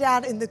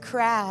standout in the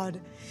crowd.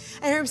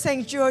 I hear him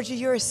saying, Georgia,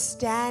 you're a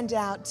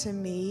standout to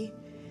me.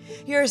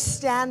 You're a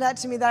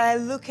standout to me, that I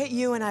look at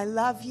you and I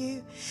love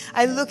you.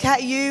 I look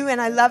at you and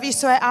I love you.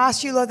 So I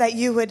ask you, Lord, that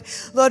you would,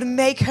 Lord,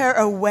 make her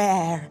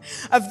aware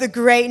of the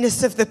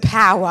greatness of the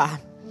power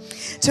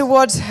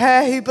towards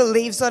her who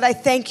believes. Lord, I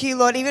thank you,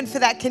 Lord, even for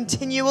that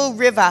continual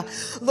river,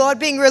 Lord,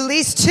 being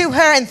released to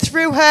her and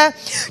through her,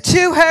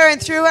 to her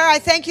and through her. I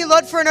thank you,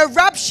 Lord, for an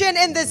eruption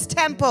in this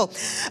temple,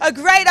 a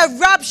great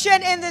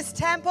eruption in this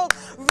temple,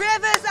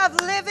 rivers of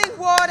living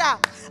water.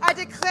 I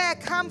declare,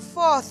 come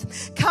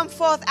forth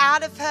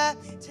out of her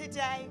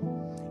today.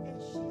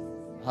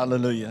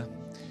 Hallelujah.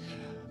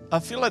 I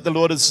feel like the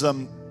Lord is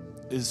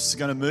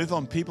going to move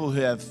on people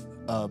who have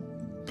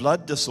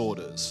blood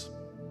disorders.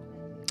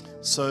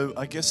 So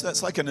I guess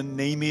that's like an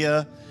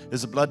anemia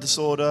is a blood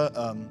disorder,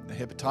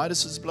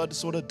 hepatitis is a blood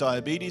disorder,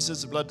 diabetes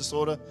is a blood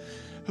disorder.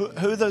 Who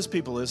are those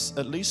people? There's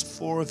at least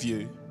 4 of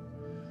you.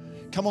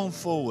 Come on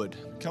forward.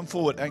 Come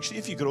forward. Actually,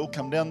 if you could all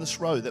come down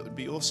this road, that would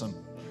be awesome.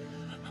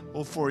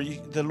 All 4 of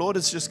you. The Lord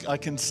is just, I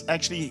can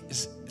actually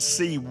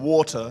see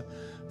water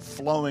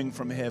flowing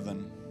from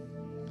heaven.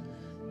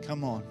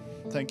 Come on.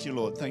 Thank you,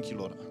 Lord. Thank you,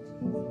 Lord.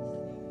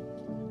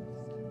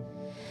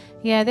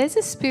 Yeah, there's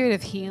a spirit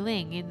of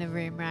healing in the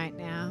room right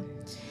now.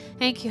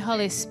 Thank you,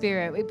 Holy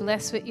Spirit. We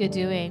bless what you're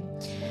doing.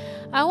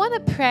 I want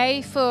to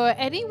pray for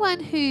anyone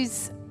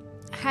who's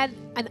had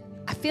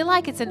I feel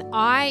like it's an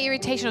eye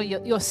irritation, or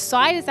your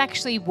sight is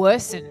actually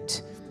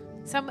worsened.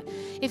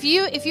 If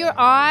your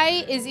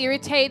eye is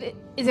irritated,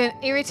 is an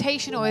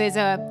irritation, or there's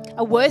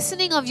a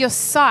worsening of your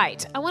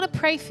sight, I want to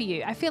pray for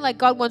you. I feel like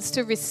God wants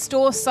to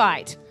restore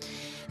sight.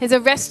 There's a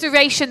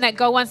restoration that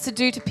God wants to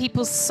do to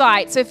people's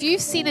sight. So if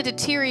you've seen a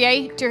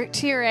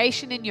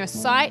deterioration in your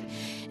sight,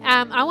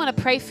 I want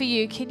to pray for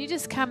you. Can you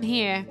just come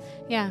here?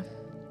 Yeah.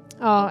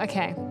 Oh,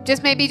 okay.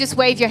 Maybe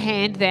wave your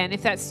hand then,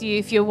 if that's you,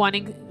 if you're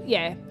wanting,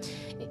 yeah.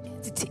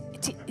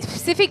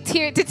 Specific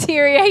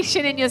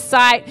deterioration in your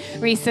sight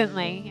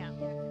recently. Yeah.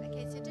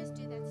 Okay, so just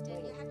do that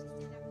steady. You have to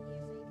stand up here so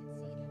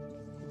you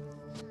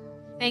can see it.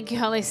 Thank you,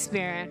 Holy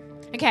Spirit.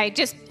 Okay,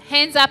 just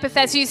hands up if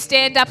that's you,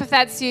 stand up if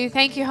that's you.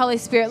 Thank you, Holy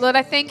Spirit. Lord,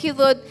 I thank you,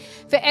 Lord,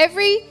 for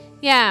every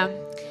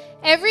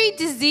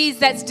disease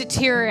that's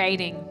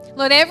deteriorating.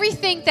 Lord,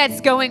 everything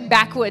that's going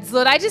backwards.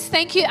 Lord, I just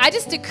thank you. I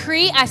just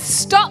decree a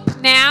stop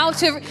now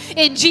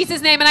in Jesus'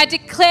 name. And I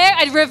declare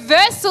a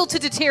reversal to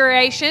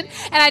deterioration.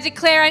 And I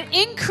declare an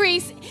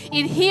increase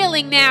in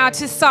healing now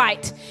to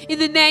sight in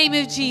the name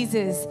of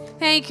Jesus.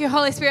 Thank you,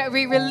 Holy Spirit.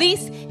 We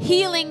release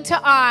healing to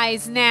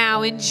eyes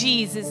now in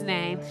Jesus'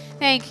 name.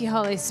 Thank you,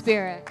 Holy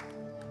Spirit.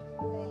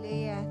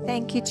 Hallelujah.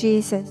 Thank you,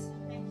 Jesus.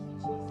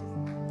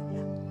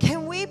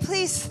 Can we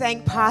please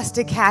thank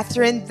Pastor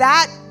Katherine?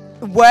 That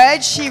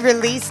word she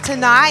released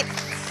tonight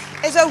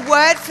is a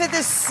word for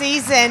this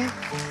season.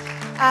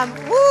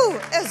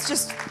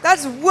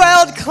 That's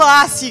world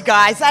class, you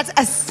guys. That's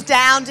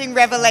astounding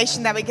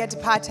revelation that we get to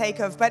partake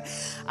of. But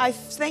I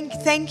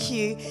thank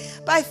you.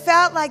 But I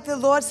felt like the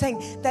Lord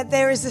saying that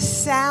there is a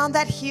sound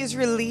that He is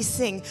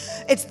releasing.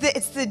 It's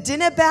the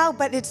dinner bell,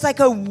 but it's like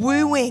a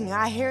wooing.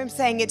 I hear Him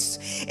saying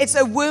it's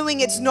a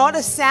wooing. It's not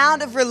a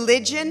sound of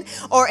religion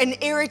or an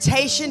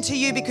irritation to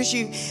you because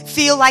you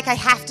feel like I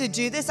have to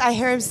do this. I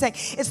hear Him saying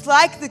it's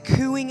like the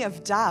cooing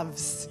of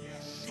doves.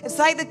 It's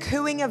like the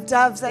cooing of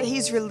doves that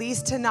He's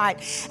released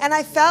tonight. And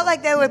I felt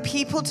like there were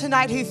people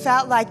tonight who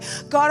felt like,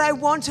 God, I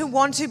want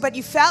to, but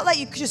you felt like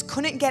you just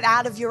couldn't get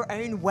out of your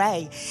own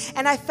way.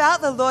 And I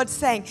felt the Lord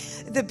saying,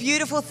 the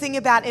beautiful thing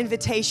about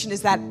invitation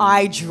is that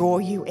I draw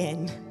you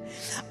in.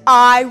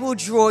 I will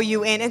draw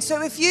you in. And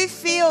so if you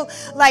feel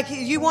like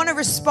you want to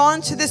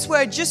respond to this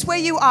word just where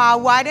you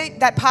are,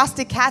 that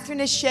Pastor Katherine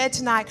has shared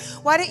tonight,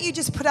 why don't you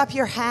just put up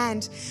your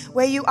hand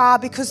where you are?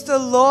 Because the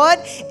Lord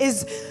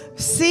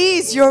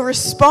sees your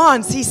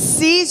response. He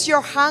sees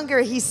your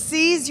hunger. He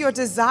sees your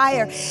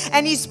desire.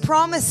 And His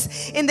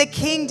promise in the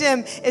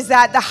kingdom is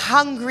that the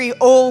hungry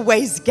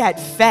always get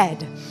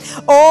fed.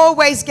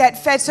 Always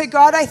get fed. So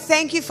God, I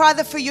thank you,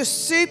 Father, for your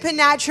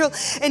supernatural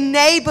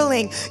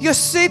enabling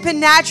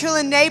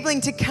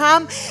to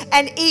come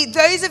and eat.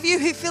 Those of you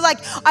who feel like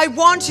I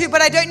want to,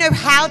 but I don't know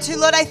how to,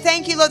 Lord, I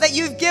thank you, Lord, that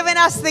you've given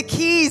us the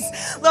keys,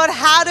 Lord,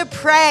 how to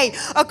pray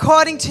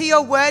according to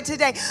your word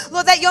today.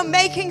 Lord, that you're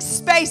making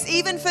space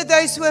even for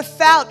those who have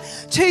felt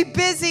too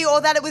busy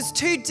or that it was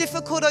too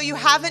difficult or you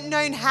haven't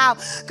known how.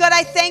 God,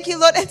 I thank you,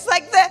 Lord. It's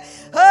like the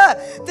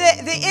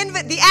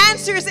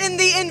answer is in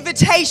the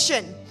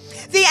invitation.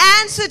 The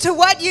answer to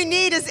what you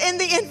need is in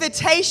the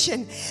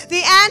invitation.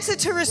 The answer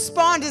to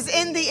respond is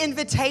in the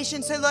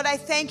invitation. So, Lord, I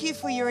thank you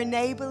for your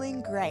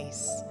enabling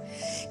grace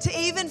to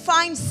even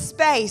find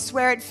space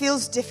where it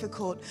feels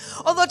difficult.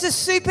 Or, Lord, to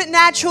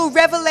supernatural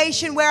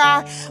revelation where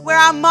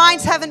our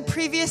minds haven't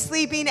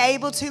previously been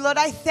able to. Lord,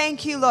 I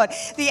thank you, Lord.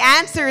 The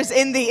answer is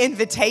in the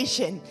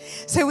invitation.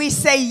 So we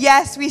say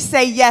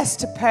yes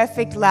to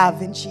perfect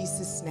love in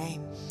Jesus'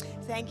 name.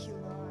 Thank you,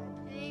 Lord.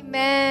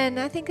 Amen.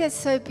 I think that's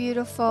so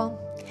beautiful.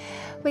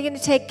 We're going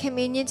to take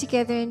communion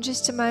together in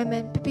just a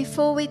moment. But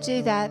before we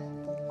do that,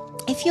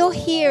 if you're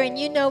here and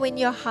you know in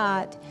your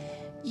heart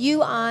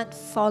you aren't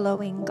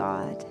following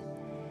God,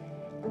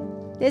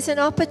 there's an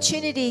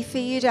opportunity for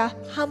you to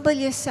humble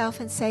yourself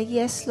and say,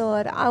 yes,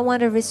 Lord, I want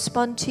to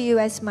respond to you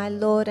as my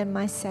Lord and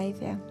my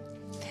Savior.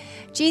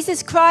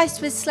 Jesus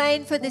Christ was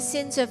slain for the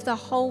sins of the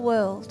whole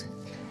world.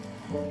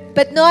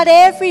 But not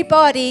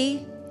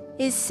everybody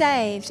is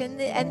saved.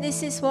 And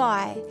this is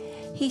why.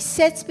 He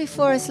sets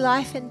before us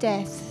life and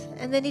death.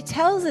 And then He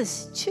tells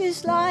us,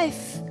 choose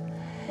life.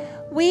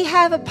 We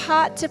have a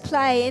part to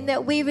play in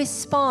that we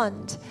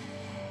respond.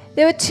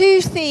 There were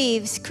two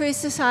thieves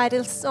crucified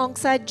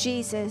alongside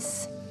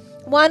Jesus.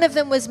 One of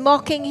them was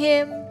mocking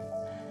Him,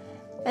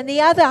 and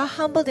the other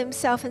humbled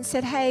himself and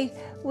said, hey,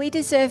 we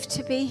deserve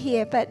to be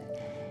here, but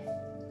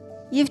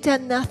you've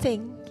done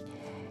nothing.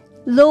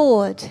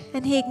 Lord,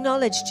 and he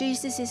acknowledged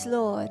Jesus is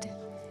Lord.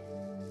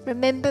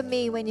 Remember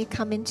me when you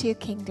come into your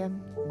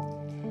kingdom.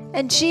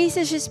 And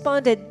Jesus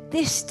responded,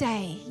 this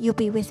day you'll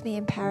be with me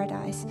in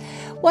paradise.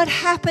 What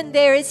happened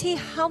there is he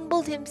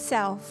humbled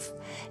himself.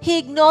 He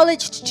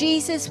acknowledged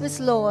Jesus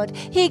was Lord.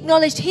 He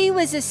acknowledged he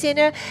was a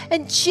sinner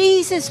and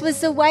Jesus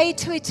was the way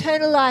to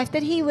eternal life,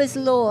 that he was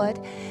Lord.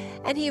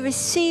 And he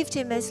received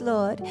him as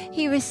Lord.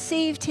 He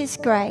received his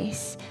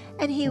grace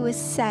and he was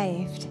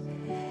saved.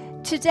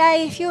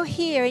 Today, if you're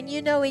here and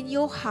you know in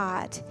your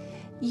heart,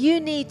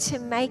 you need to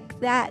make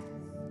that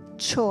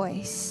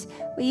choice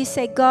where you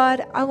say,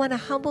 God, I want to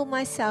humble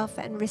myself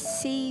and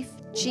receive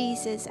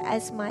Jesus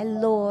as my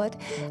Lord.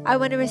 I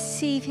want to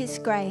receive his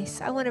grace.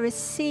 I want to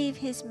receive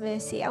his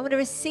mercy. I want to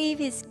receive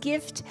his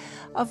gift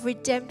of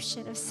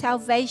redemption, of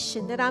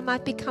salvation, that I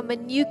might become a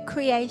new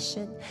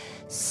creation,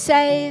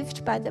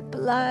 saved by the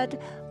blood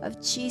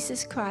of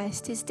Jesus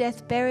Christ, his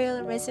death, burial,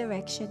 and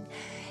resurrection.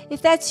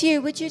 If that's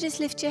you, would you just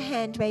lift your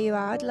hand where you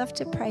are? I'd love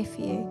to pray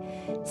for you.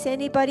 Is there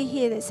anybody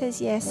here that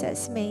says, yes,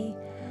 that's me?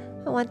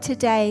 I want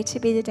today to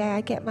be the day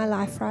I get my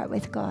life right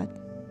with God.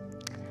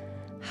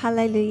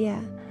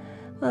 Hallelujah.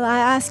 Well, I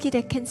ask you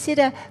to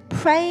consider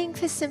praying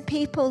for some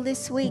people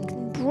this week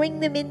and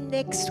bring them in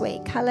next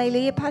week.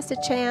 Hallelujah. Pastor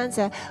Cheon's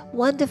a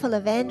wonderful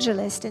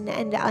evangelist,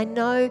 and I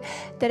know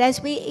that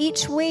as we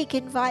each week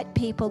invite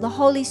people, the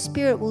Holy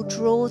Spirit will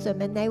draw them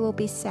and they will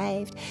be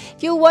saved.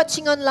 If you're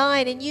watching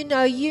online and you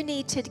know you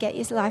need to get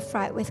your life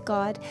right with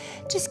God,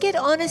 just get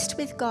honest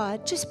with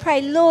God. Just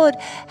pray, Lord,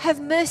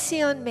 have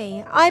mercy on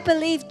me. I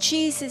believe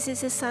Jesus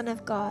is the Son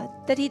of God,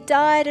 that he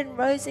died and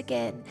rose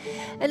again.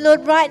 And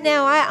Lord, right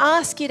now I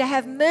ask you to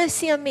have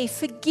mercy on me.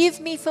 Forgive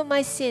me for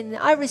my sin.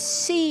 I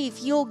receive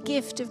your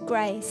gift of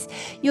grace,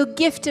 your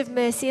gift of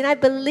mercy, and I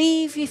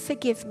believe you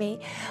forgive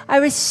me. I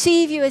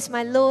receive you as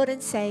my Lord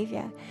and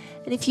Savior.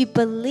 And if you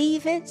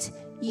believe it,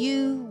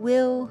 you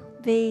will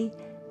be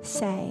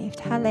saved.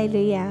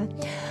 Hallelujah.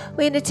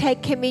 We're going to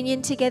take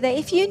communion together.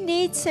 If you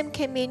need some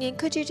communion,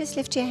 could you just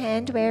lift your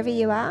hand wherever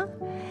you are?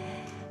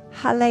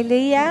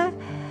 Hallelujah.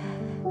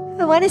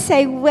 I want to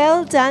say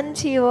well done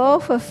to you all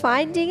for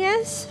finding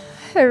us.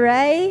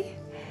 Hooray.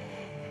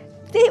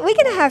 We're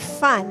going to have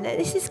fun.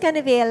 This is going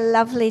to be a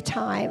lovely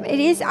time. It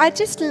is. I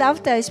just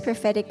love those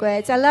prophetic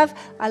words. I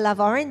love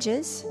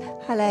oranges.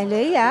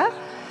 Hallelujah.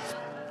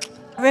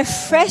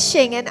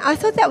 Refreshing. And I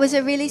thought that was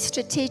a really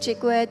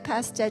strategic word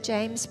Pastor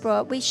James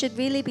brought. We should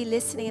really be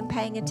listening and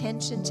paying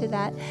attention to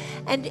that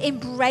and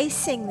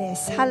embracing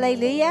this.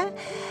 Hallelujah.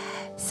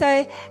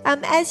 So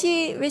as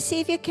you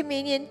receive your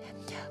communion,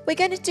 we're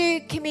going to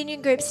do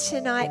communion groups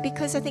tonight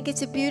because I think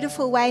it's a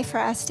beautiful way for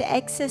us to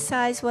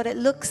exercise what it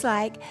looks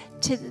like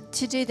to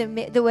do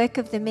the work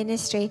of the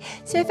ministry.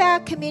 So if our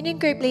communion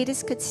group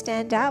leaders could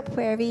stand up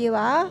wherever you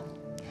are.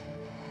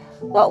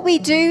 What we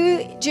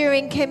do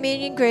during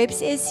communion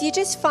groups is you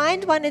just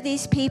find one of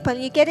these people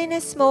and you get in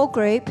a small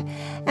group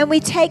and we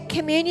take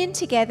communion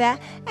together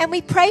and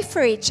we pray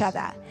for each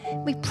other.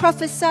 We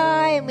prophesy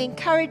and we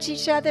encourage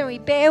each other and we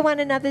bear one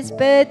another's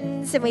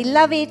burdens and we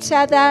love each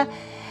other.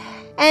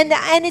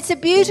 And it's a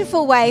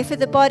beautiful way for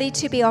the body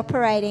to be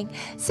operating.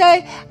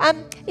 So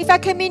if our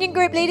communion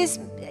group leaders,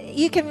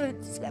 you can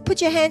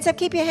put your hands up,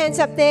 keep your hands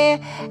up there,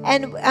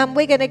 and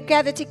we're going to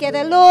gather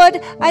together.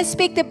 Lord, I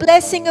speak the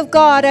blessing of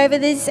God over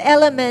these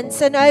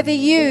elements and over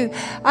you,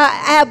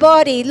 our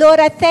body. Lord,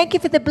 I thank you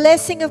for the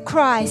blessing of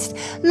Christ.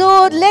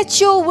 Lord,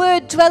 let your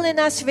word dwell in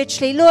us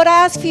richly. Lord,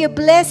 I ask for your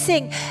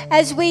blessing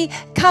as we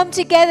come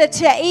together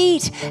to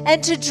eat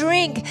and to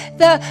drink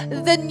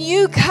the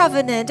new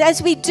covenant.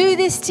 As we do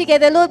this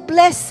together, Lord,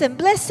 bless them.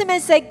 Bless them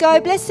as they go.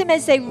 Bless them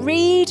as they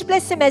read.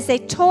 Bless them as they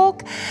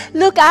talk.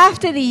 Look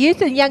after the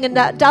youth and young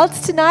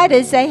adults tonight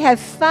as they have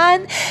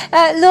fun.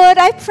 Lord,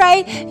 I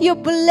pray your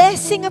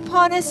blessing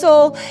upon us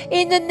all.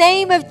 In the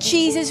name of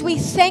Jesus, we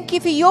thank you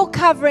for your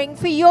covering,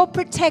 for your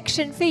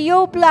protection, for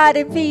your blood,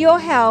 and for your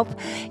help.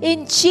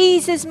 In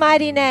Jesus'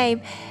 mighty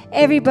name,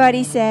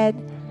 everybody said,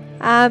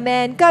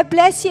 amen. God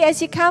bless you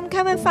as you come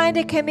and find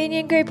a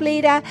communion group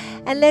leader,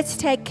 and let's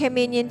take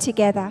communion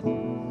together.